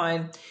it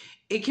on,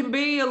 it can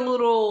be a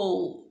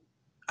little,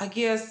 I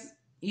guess,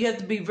 you have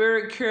to be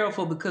very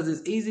careful because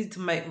it's easy to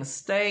make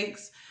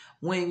mistakes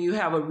when you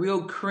have a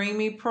real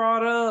creamy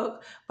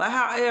product. But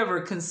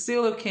however,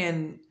 concealer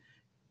can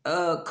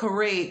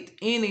correct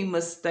any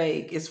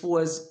mistake as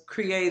far as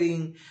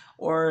creating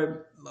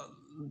or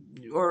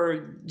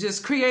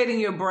just creating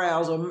your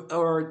brows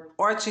or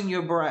arching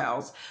your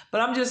brows.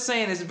 But I'm just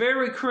saying it's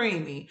very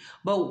creamy.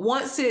 But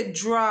once it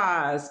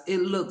dries,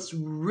 it looks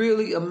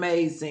really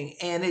amazing.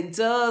 And it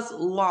does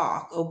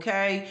lock,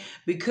 okay?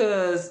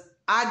 Because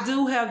I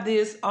do have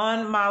this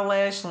on my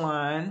lash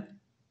line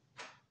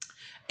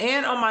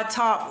and on my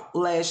top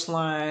lash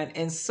line,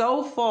 and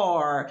so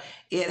far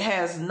it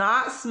has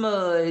not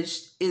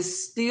smudged.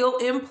 It's still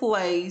in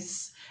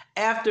place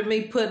after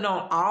me putting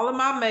on all of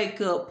my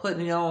makeup,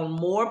 putting on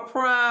more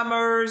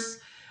primers,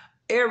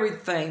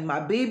 everything, my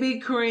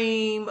BB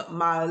cream,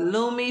 my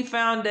Lumi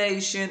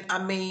foundation.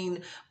 I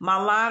mean,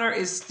 my liner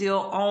is still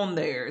on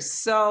there.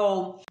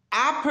 So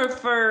I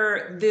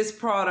prefer this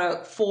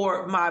product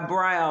for my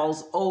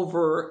brows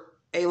over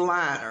a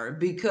liner,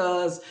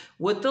 because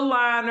with the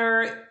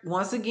liner,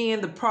 once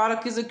again, the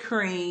product is a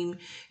cream.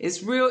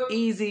 It's real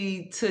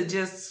easy to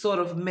just sort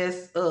of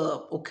mess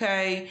up,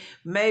 okay?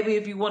 Maybe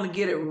if you want to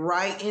get it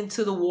right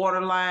into the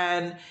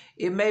waterline,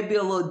 it may be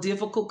a little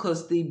difficult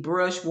because the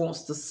brush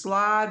wants to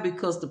slide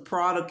because the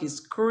product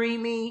is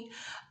creamy.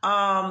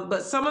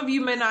 But some of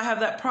you may not have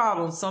that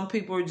problem. Some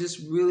people are just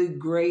really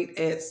great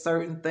at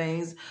certain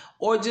things,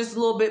 or just a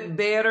little bit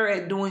better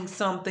at doing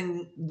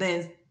something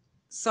than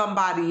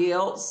somebody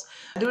else.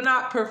 I do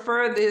not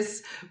prefer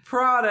this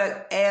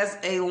product as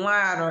a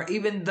liner,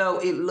 even though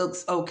it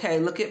looks okay.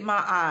 Look at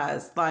my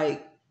eyes.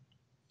 Like,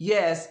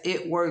 yes,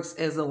 it works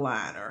as a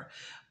liner.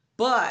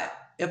 But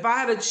if I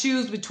had to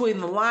choose between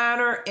the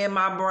liner and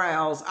my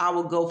brows, I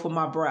would go for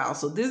my brows.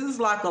 So this is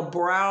like a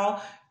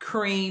brow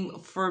cream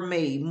for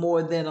me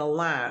more than a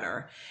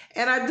liner.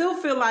 And I do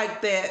feel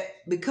like that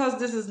because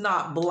this is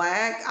not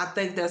black, I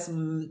think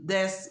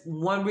that's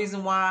one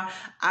reason why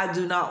I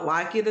do not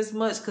like it as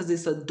much, because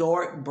it's a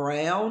dark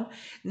brown.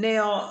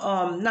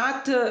 Now,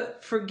 not to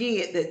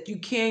forget that you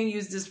can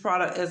use this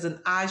product as an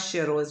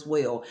eyeshadow as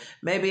well,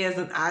 maybe as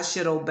an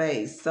eyeshadow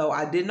base. So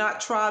I did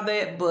not try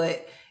that,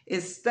 but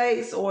it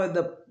states, or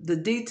the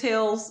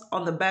details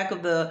on the back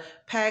of the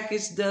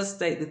package does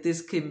state that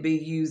this can be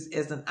used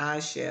as an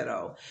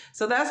eyeshadow.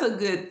 So that's a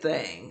good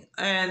thing.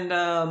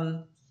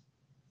 And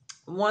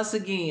once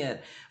again,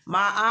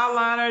 my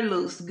eyeliner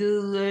looks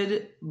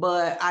good,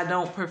 but I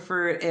don't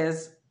prefer it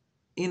as,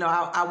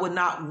 I would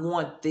not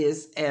want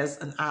this as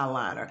an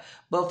eyeliner.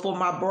 But for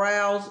my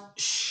brows,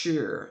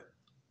 sure.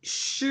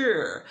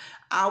 sure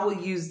I will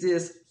use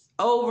this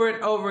over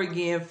and over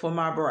again for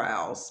my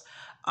brows.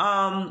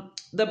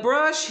 The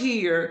brush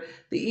here,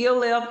 the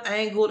ELF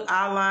angled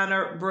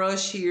eyeliner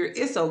brush here,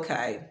 it's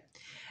okay.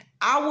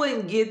 I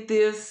wouldn't get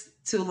this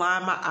to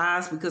line my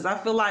eyes because I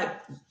feel like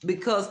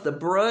because the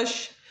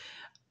brush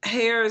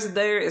hairs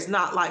there is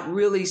not like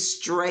really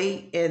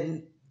straight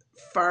and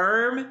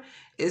firm.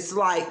 It's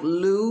like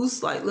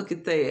loose. Like, look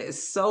at that.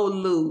 It's so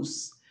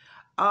loose.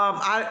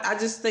 I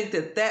just think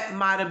that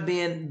might have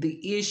been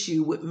the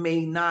issue with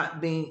me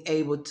not being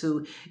able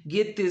to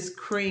get this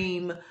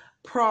cream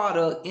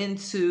product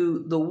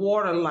into the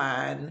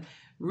waterline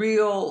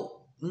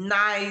real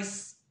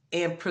nice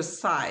and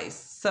precise.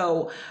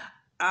 So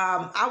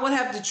I would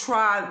have to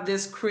try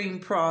this cream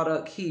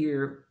product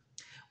here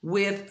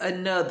with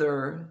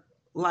another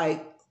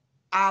like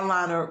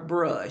eyeliner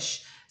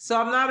brush. So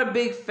I'm not a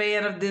big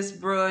fan of this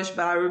brush,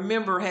 but I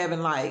remember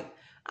having like,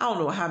 I don't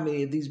know how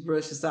many of these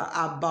brushes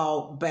I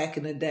bought back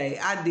in the day.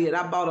 I did.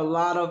 I bought a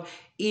lot of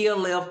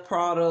ELF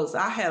products.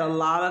 I had a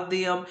lot of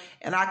them,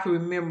 and I can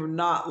remember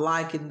not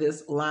liking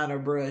this liner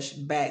brush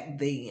back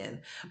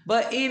then.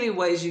 But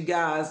anyways, you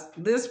guys,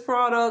 this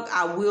product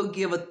I will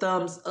give a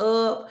thumbs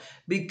up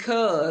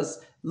because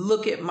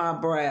look at my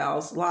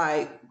brows.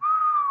 Like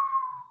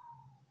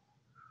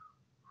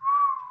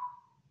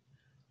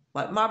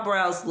my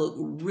brows look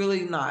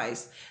really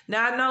nice.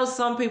 Now I know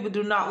some people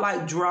do not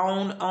like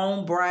drawn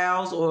on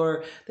brows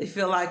or they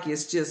feel like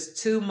it's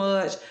just too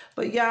much.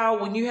 But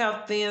y'all, when you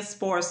have thin,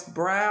 sparse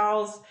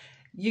brows,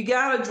 you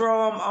gotta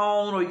draw them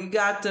on, or you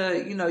got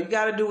to, you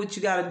gotta do what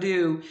you gotta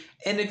do.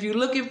 And if you're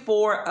looking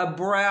for a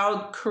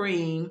brow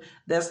cream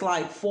that's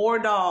like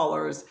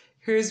 $4,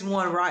 here's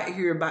one right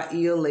here by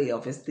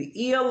ELF. It's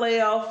the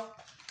ELF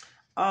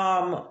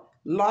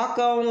Lock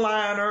On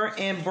Liner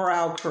and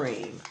Brow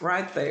Cream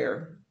right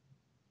there.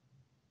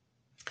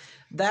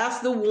 That's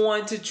the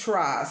one to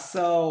try.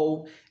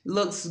 So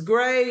looks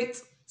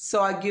great.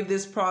 So I give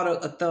this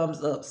product a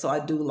thumbs up. So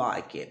I do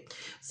like it.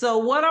 So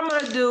what I'm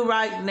going to do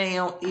right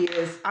now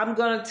is I'm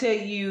going to tell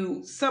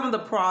you some of the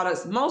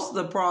products, most of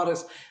the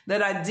products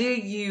that I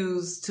did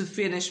use to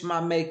finish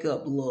my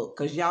makeup look.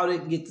 Because y'all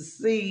didn't get to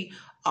see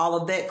all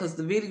of that because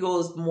the video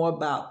is more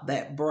about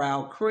that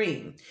brow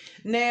cream.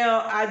 Now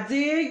I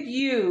did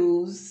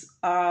use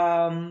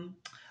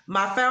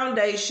my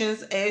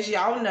foundations. As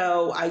y'all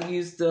know, I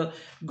used the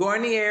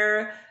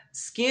Garnier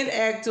Skin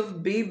Active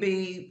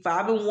BB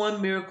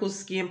 5-in-1 Miracle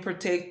Skin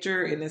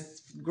Protector, and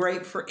it's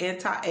great for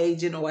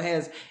anti-aging, or it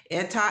has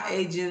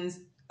anti-aging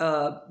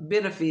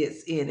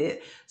benefits in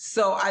it.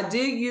 So I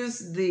did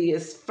use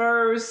this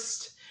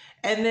first,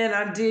 and then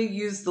I did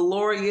use the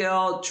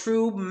L'Oreal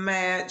True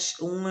Match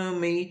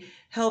Lumi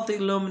Healthy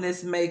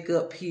Luminous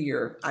Makeup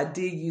here. I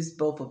did use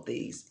both of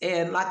these.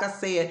 And like I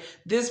said,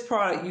 this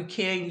product you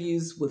can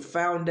use with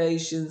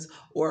foundations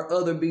or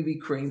other BB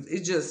creams.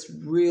 It just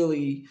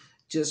really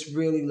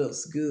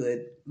looks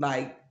good.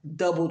 Like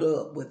doubled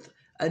up with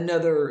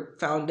another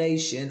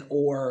foundation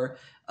or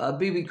a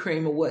BB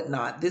cream or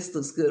whatnot. This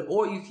looks good.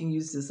 Or you can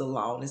use this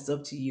alone. It's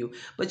up to you.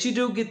 But you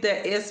do get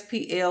that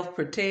SPF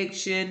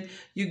protection.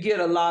 You get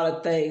a lot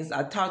of things.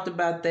 I talked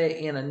about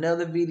that in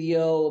another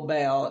video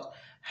about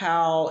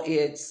how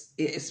it's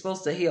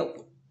supposed to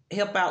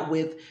help out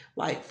with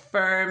like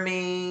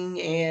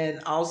firming and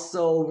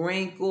also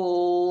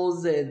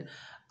wrinkles and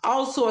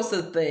all sorts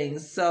of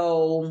things.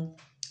 So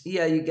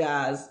yeah, you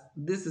guys,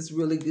 this is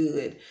really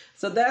good.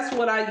 So that's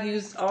what I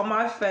used on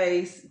my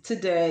face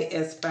today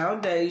as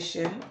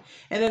foundation.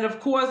 And then of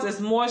course as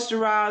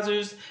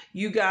moisturizers,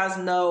 you guys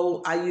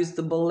know I use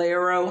the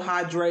Bolero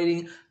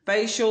Hydrating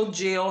Facial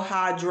Gel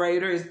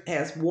Hydrator. It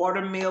has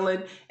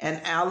watermelon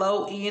and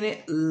aloe in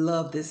it.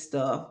 Love this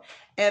stuff.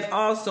 And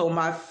also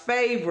my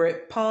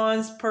favorite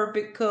Pond's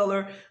Perfect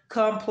Color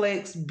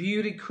Complex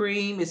Beauty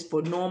Cream is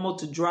for normal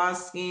to dry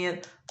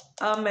skin.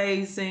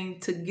 Amazing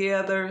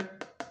together.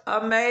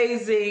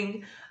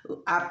 Amazing.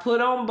 I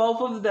put on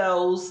both of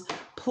those.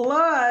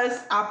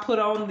 Plus I put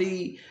on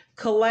the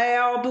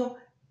Collab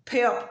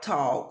Pep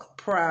Talk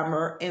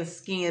Primer and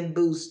Skin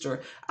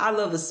Booster. I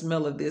love the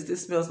smell of this. It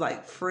smells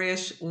like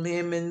fresh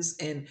lemons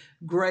and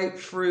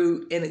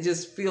grapefruit, and it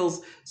just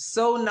feels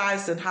so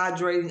nice and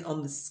hydrating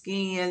on the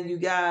skin. You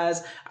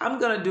guys, I'm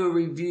gonna do a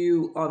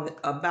review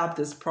about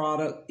this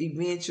product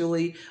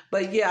eventually,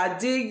 but yeah, I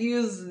did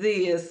use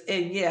this,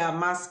 and yeah,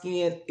 my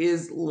skin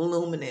is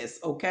luminous,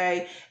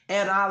 okay,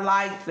 and I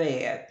like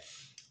that.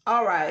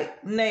 All right,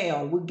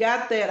 now we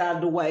got that out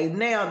of the way.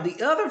 Now,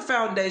 the other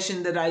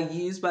foundation that I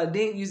used, but I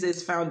didn't use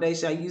this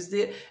foundation. I used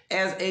it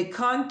as a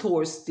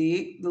contour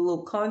stick, the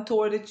little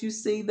contour that you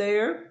see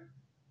there,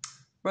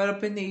 right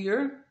up in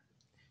here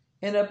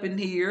and up in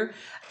here.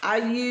 I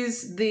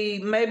used the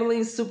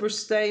Maybelline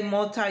Superstay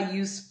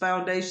Multi-Use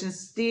Foundation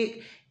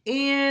Stick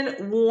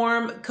in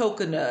Warm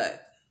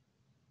Coconut.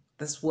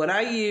 That's what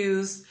I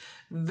used.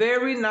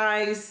 Very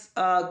nice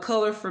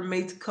color for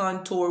me to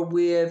contour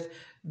with.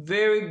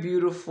 Very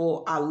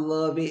beautiful. I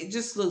love it. It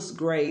just looks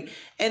great.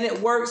 And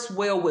it works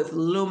well with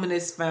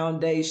luminous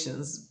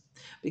foundations.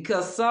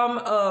 because some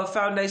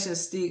foundation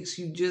sticks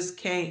you just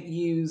can't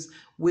use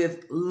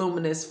with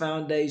luminous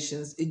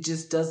foundations. It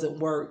just doesn't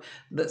work.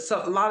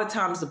 So a lot of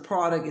times the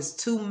product is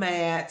too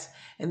matte,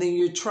 and then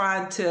you're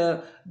trying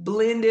to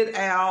blend it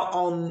out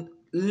on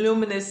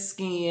luminous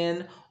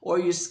skin, or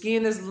your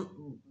skin is,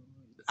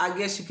 I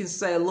guess you can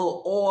say, a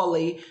little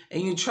oily,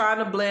 and you're trying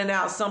to blend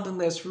out something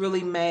that's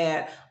really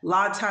matte. A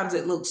lot of times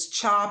it looks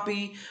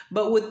choppy.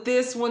 But with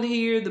this one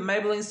here, the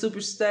Maybelline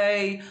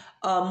Superstay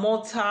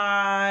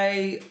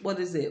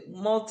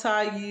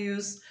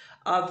multi-use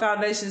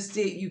foundation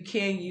stick, you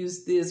can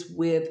use this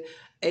with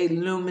a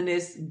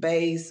luminous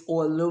base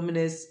or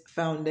luminous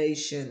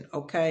foundation.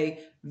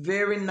 Okay,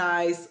 very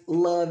nice,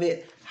 love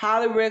it,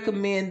 highly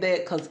recommend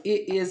that because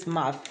it is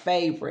my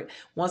favorite.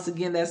 Once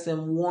again, that's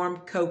in warm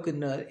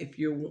coconut. If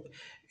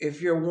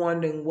you're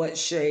wondering what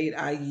shade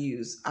I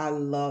use, I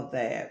love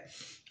that.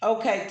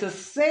 Okay, to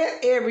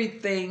set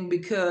everything,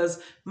 because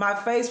my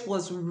face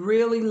was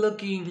really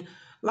looking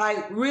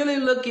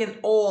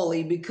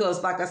oily,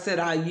 because like I said,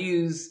 I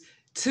use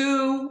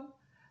two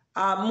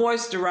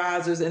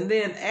moisturizers, and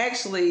then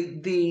actually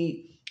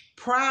the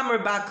primer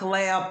by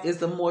Collab is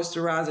the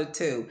moisturizer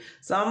too.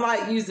 So I'm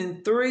like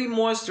using 3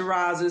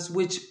 moisturizers,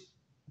 which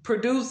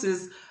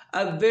produces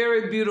a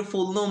very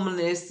beautiful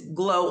luminous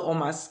glow on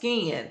my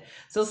skin.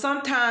 So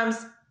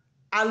sometimes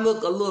I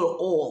look a little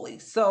oily.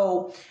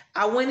 So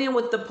I went in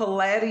with the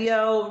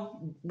Palladio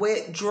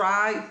Wet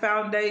Dry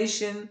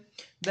Foundation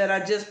that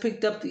I just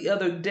picked up the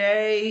other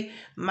day.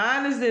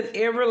 Mine is an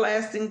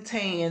Everlasting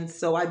Tan,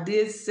 so I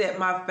did set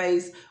my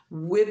face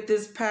with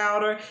this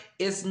powder.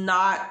 It's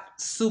not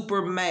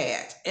super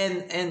matte,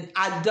 and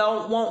I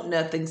don't want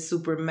nothing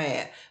super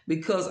matte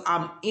because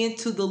I'm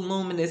into the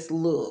luminous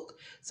look.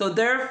 So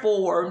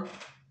therefore,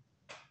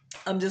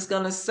 I'm just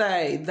gonna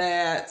say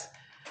that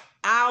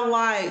I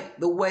like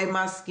the way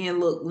my skin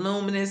look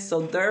luminous,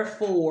 so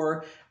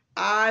therefore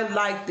I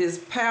like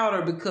this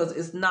powder because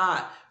it's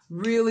not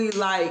really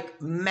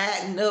like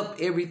matting up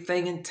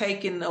everything and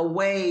taking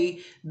away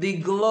the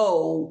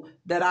glow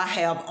that I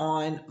have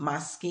on my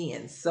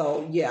skin.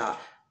 So yeah,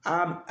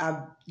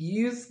 I've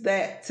used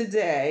that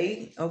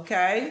today.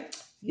 Okay,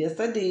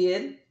 yes I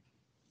did.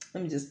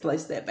 Let me just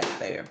place that back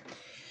there.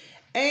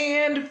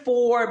 And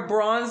for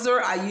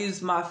bronzer, I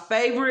use my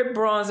favorite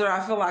bronzer.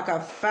 I feel like I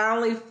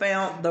finally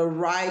found the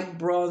right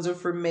bronzer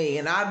for me.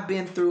 And I've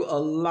been through a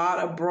lot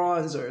of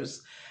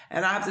bronzers.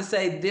 And I have to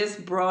say, this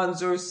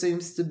bronzer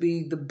seems to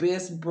be the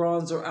best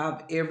bronzer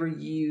I've ever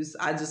used.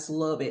 I just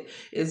love it.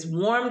 It's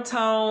warm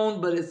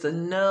tone, but it's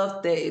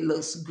enough that it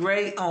looks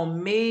great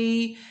on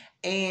me.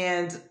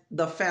 And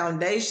the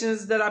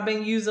foundations that I've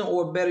been using,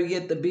 or better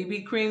yet, the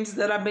BB creams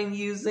that I've been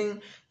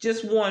using,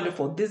 just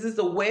wonderful. This is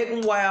the Wet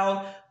n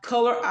Wild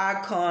Color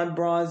Icon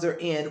bronzer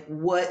in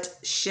What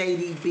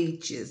Shady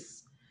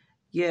Beaches.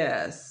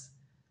 Yes,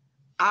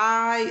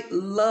 I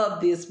love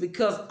this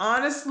because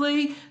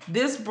honestly,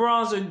 this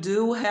bronzer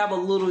do have a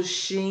little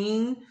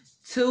sheen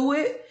to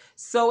it.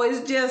 So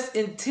it just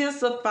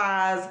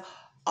intensifies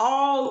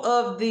all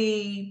of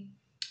the,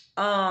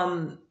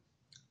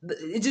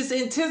 it just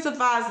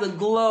intensifies the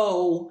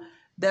glow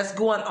that's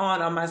going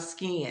on my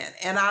skin.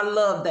 And I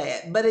love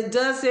that. But it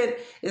doesn't,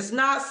 it's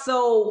not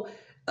so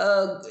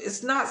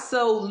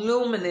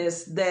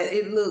luminous that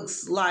it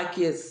looks like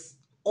it's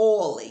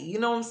oily. You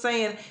know what I'm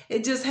saying?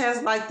 It just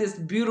has like this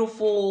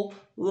beautiful,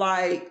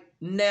 like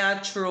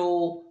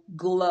natural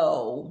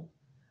glow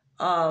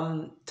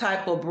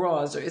type of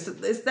bronzer.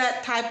 It's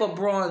that type of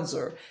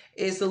bronzer.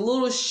 It's a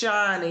little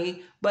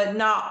shiny, but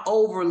not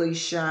overly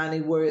shiny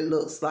where it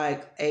looks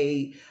like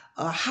a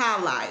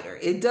highlighter.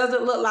 It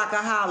doesn't look like a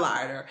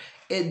highlighter.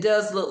 It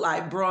does look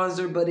like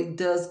bronzer, but it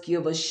does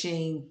give a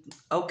sheen.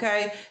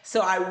 Okay,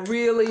 so I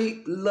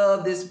really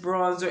love this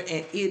bronzer,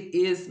 and it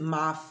is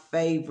my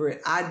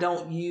favorite. I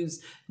don't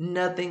use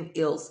nothing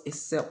else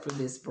except for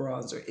this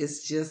bronzer.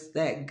 It's just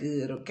that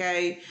good.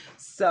 Okay,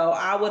 so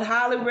I would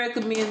highly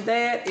recommend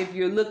that if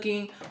you're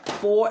looking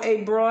for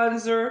a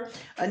bronzer.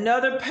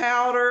 Another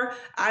powder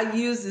I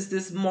use is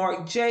this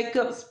Marc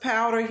Jacobs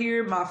powder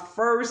here, my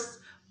first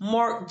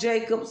Marc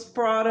Jacobs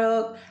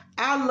product.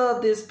 I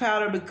love this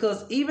powder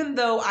because even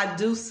though I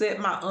do set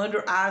my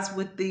under eyes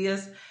with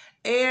this,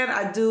 and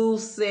I do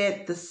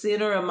set the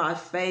center of my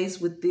face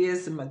with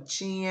this, and my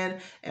chin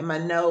and my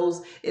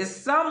nose, it's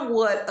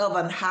somewhat of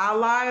a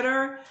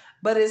highlighter,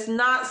 but it's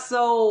not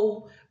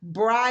so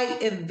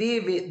bright and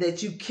vivid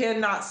that you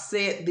cannot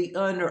set the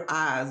under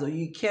eyes or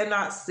you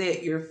cannot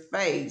set your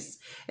face.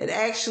 It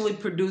actually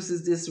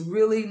produces this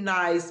really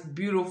nice,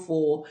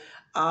 beautiful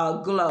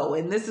glow.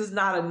 And this is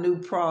not a new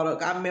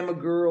product. I remember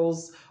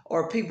girls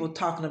or people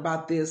talking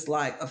about this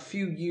like a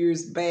few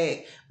years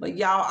back, but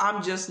y'all,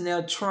 I'm just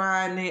now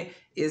trying it.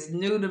 It's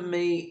new to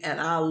me,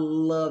 and I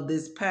love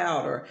this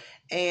powder.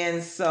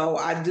 And so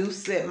I do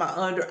set my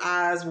under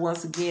eyes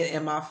once again,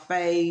 and my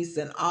face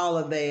and all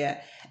of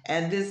that.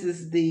 And this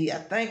is the, I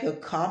think,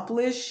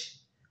 Accomplish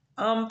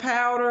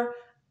powder.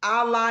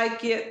 I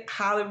like it,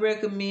 highly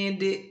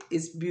recommend it.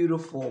 It's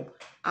beautiful.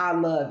 I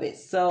love it.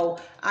 So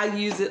I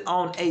use it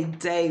on a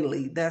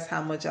daily. That's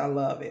how much I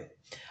love it.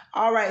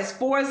 All right, as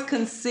far as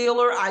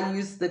concealer, I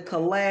use the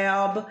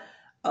Collab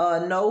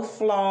No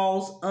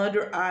Flaws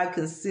Under Eye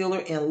Concealer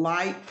in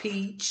Light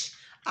Peach.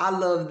 I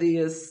love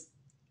this.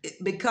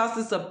 Because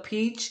it's a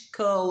peach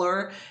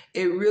color,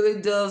 it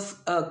really does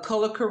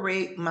color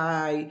correct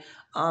my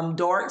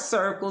dark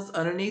circles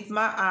underneath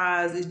my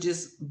eyes. It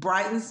just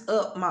brightens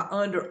up my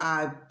under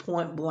eye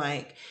point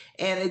blank.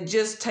 And it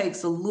just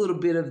takes a little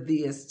bit of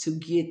this to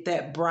get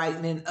that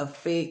brightening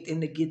effect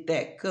and to get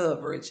that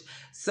coverage.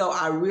 So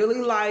I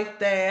really like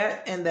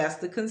that. And that's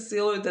the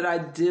concealer that I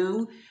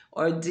do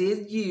or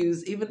did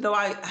use, even though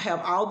I have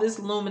all this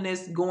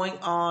luminous going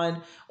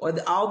on or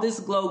all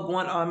this glow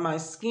going on my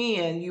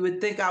skin. You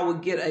would think I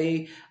would get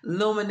a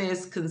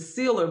luminous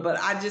concealer, but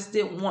I just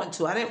didn't want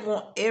to. I didn't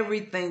want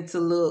everything to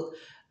look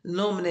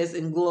luminous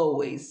and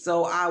glowy.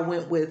 So I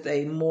went with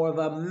a more of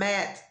a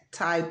matte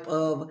type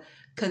of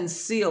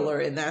concealer,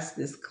 and that's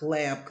this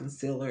Collab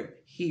concealer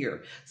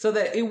here, so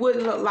that it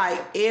wouldn't look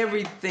like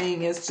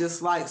everything is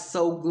just like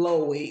so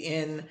glowy,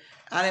 and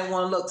I didn't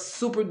want to look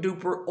super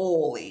duper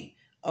oily.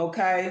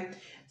 Okay,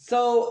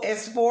 so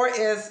as far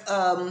as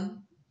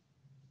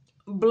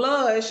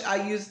blush,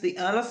 I use the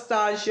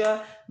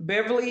Anastasia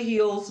Beverly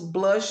Hills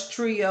Blush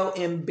Trio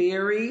in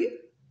Berry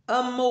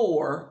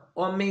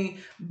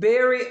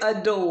Berry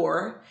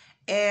Adore.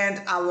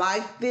 And I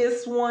like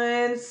this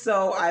one.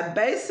 So I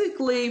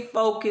basically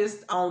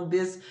focused on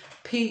this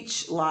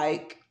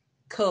peach-like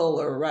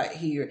color right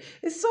here.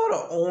 It's sort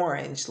of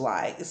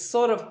orange-like. It's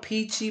sort of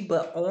peachy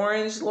but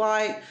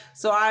orange-like.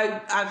 So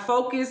I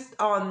focused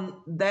on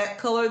that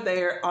color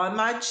there on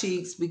my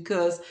cheeks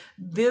because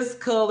this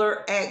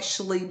color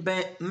actually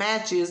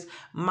matches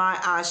my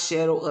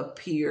eyeshadow up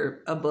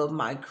here above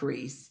my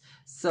crease.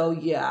 So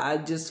yeah, I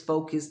just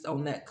focused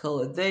on that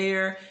color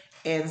there.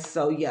 And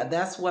so yeah,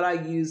 that's what I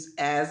use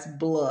as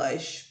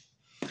blush.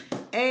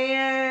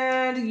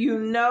 And you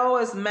know,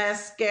 as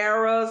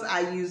mascaras,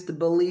 I use the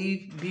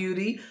Believe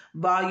Beauty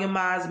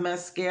Volumized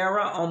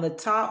Mascara on the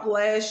top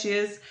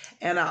lashes.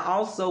 And I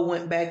also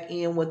went back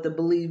in with the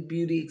Believe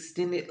Beauty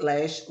Extended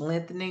Lash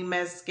Lengthening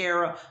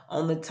Mascara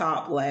on the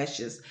top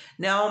lashes.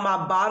 Now on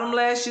my bottom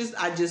lashes,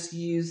 I just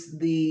use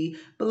the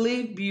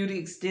Believe Beauty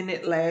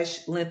Extended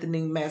Lash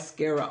Lengthening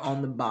Mascara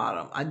on the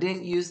bottom. I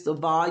didn't use the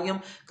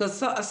volume because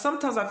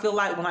sometimes I feel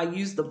like when I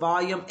use the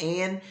volume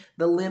and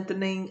the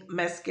lengthening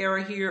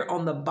mascara here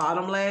on the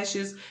bottom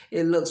lashes,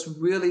 it looks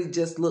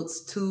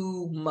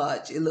too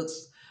much. It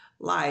looks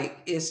like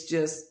it's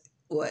just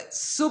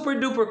super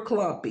duper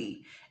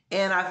clumpy.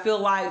 And I feel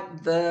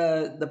like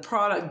the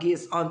product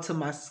gets onto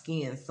my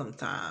skin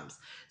sometimes.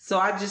 So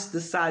I just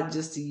decided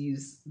just to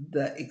use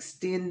the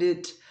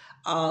extended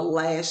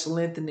lash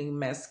lengthening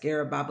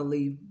mascara by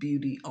Believe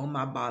Beauty on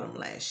my bottom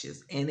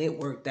lashes, and it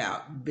worked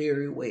out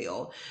very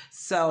well.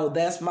 So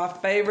that's my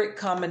favorite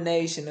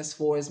combination as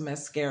far as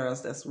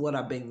mascaras. That's what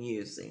I've been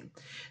using.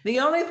 The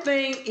only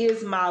thing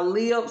is my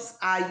lips.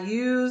 I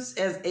use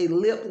as a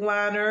lip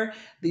liner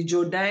the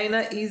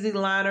Jordana Easy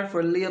Liner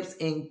for Lips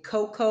in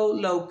Coco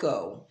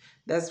Loco.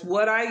 That's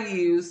what I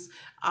use.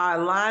 I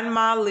line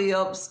my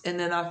lips and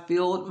then I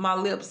filled my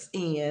lips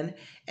in.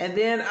 And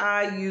then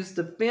I use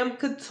the Femme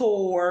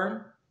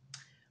Couture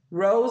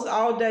Rose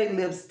All Day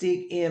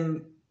lipstick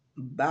in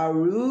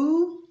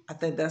Baru. I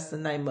think that's the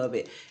name of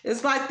it.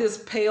 It's like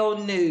this pale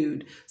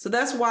nude. So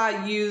that's why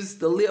I use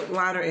the lip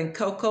liner in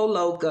Coco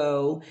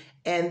Loco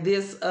and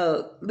this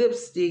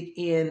lipstick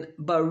in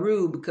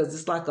Baru, because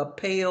it's like a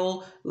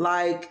pale,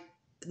 like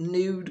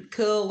nude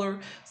color.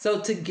 So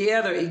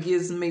together it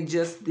gives me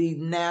just the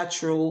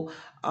natural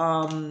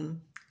color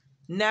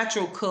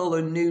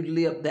nude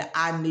lip that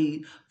I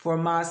need for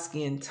my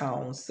skin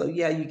tone. So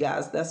yeah, you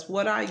guys, that's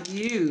what I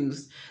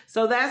use.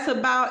 So that's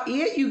about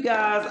it, you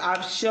guys.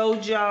 I've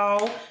showed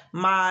y'all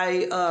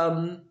my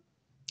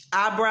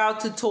eyebrow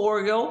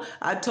tutorial.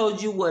 I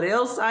told you what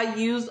else I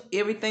use,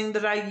 everything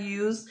that I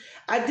use.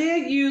 I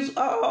did use,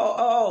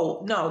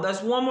 no,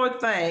 that's one more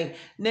thing.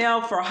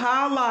 Now for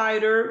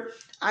highlighter,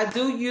 I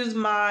do use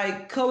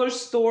my Color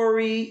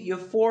Story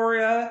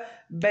Euphoria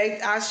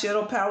Baked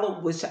Eyeshadow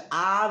Palette, which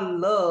I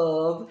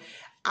love.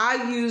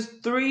 I use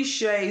 3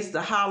 shades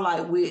to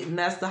highlight with, and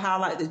that's the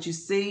highlight that you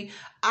see.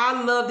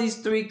 I love these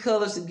 3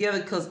 colors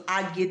together because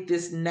I get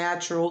this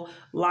natural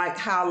like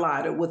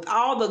highlighter with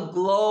all the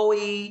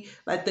glowy,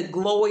 like the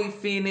glowy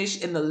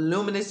finish and the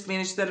luminous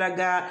finish that I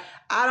got.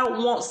 I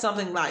don't want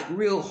something like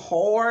real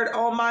hard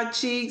on my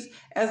cheeks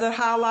as a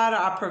highlighter.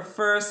 I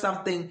prefer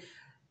something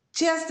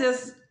just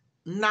as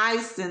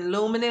nice and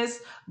luminous,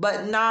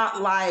 but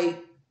not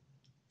like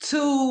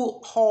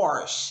too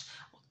harsh,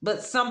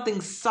 but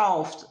something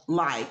soft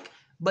like,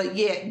 but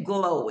yet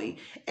glowy.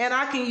 And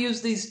I can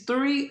use these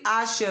 3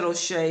 eyeshadow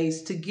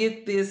shades to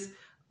get this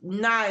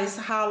nice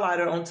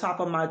highlighter on top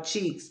of my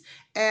cheeks.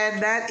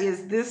 And that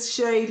is this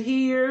shade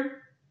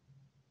here,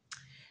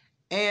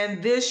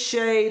 and this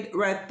shade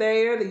right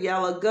there, the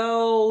yellow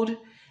gold,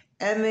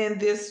 and then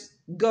this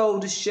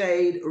gold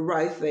shade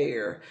right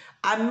there.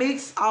 I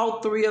mix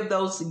all 3 of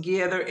those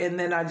together, and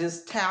then I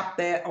just tap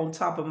that on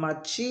top of my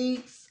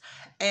cheeks,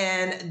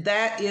 and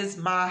that is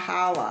my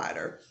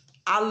highlighter.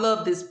 I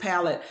love this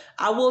palette.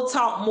 I will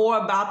talk more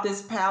about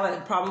this palette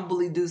and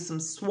probably do some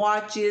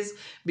swatches,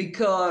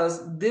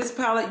 because this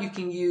palette you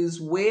can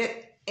use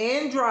wet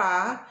and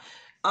dry.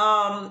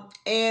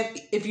 And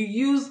if you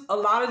use a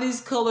lot of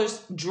these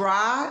colors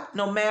dry,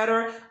 no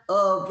matter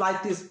of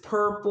like this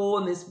purple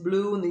and this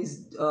blue and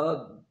these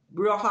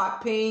real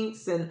hot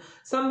pinks and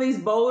some of these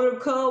bolder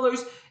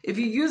colors, if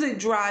you use it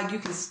dry, you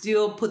can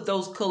still put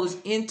those colors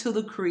into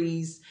the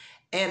crease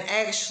and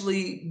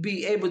actually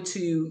be able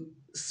to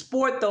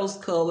sport those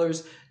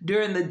colors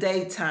during the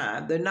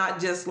daytime. They're not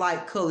just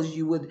like colors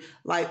you would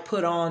like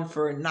put on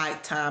for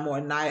nighttime or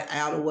a night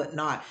out or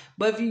whatnot.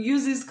 But if you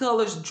use these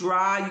colors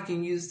dry, you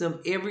can use them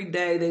every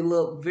day. They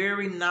look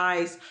very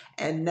nice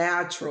and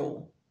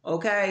natural.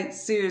 Okay,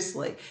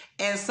 seriously.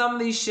 And some of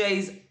these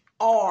shades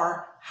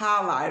are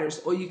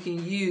highlighters, or you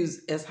can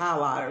use as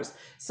highlighters.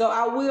 So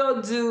I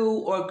will do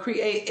or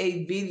create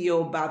a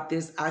video about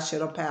this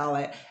eyeshadow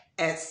palette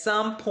at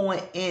some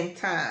point in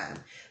time.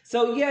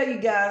 So yeah, you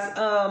guys,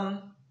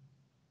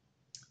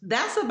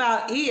 that's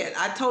about it.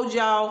 I told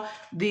y'all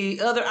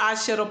the other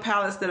eyeshadow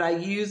palettes that I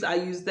use. I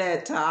use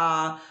that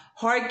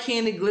Hard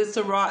Candy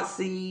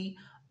Glyceroxy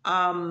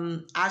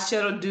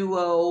eyeshadow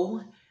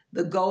duo.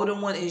 The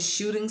golden one is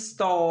Shooting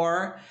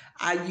Star.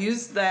 I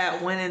use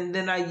that one, and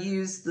then I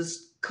use the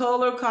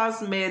Color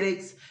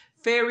Cosmetics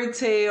Fairy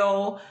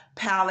Tale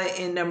palette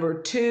in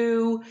number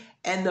 2,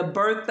 and the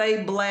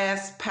Birthday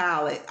Blast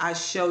palette. I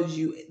showed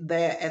you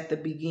that at the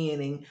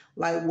beginning,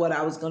 like what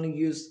I was going to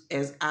use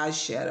as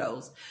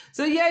eyeshadows.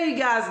 So yeah, you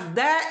guys,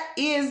 that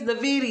is the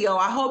video.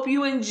 I hope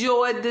you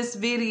enjoyed this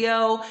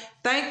video.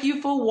 Thank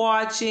you for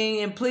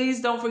watching, and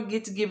please don't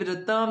forget to give it a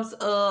thumbs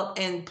up,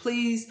 and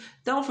please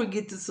don't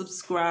forget to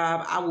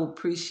subscribe. I will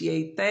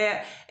appreciate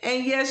that.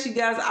 And yes, you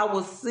guys, I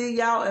will see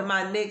y'all in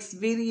my next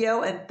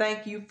video, and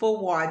thank you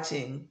for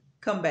watching.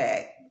 Come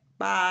back.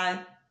 Bye.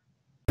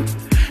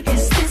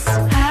 Is this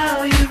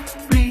how you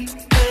breathe?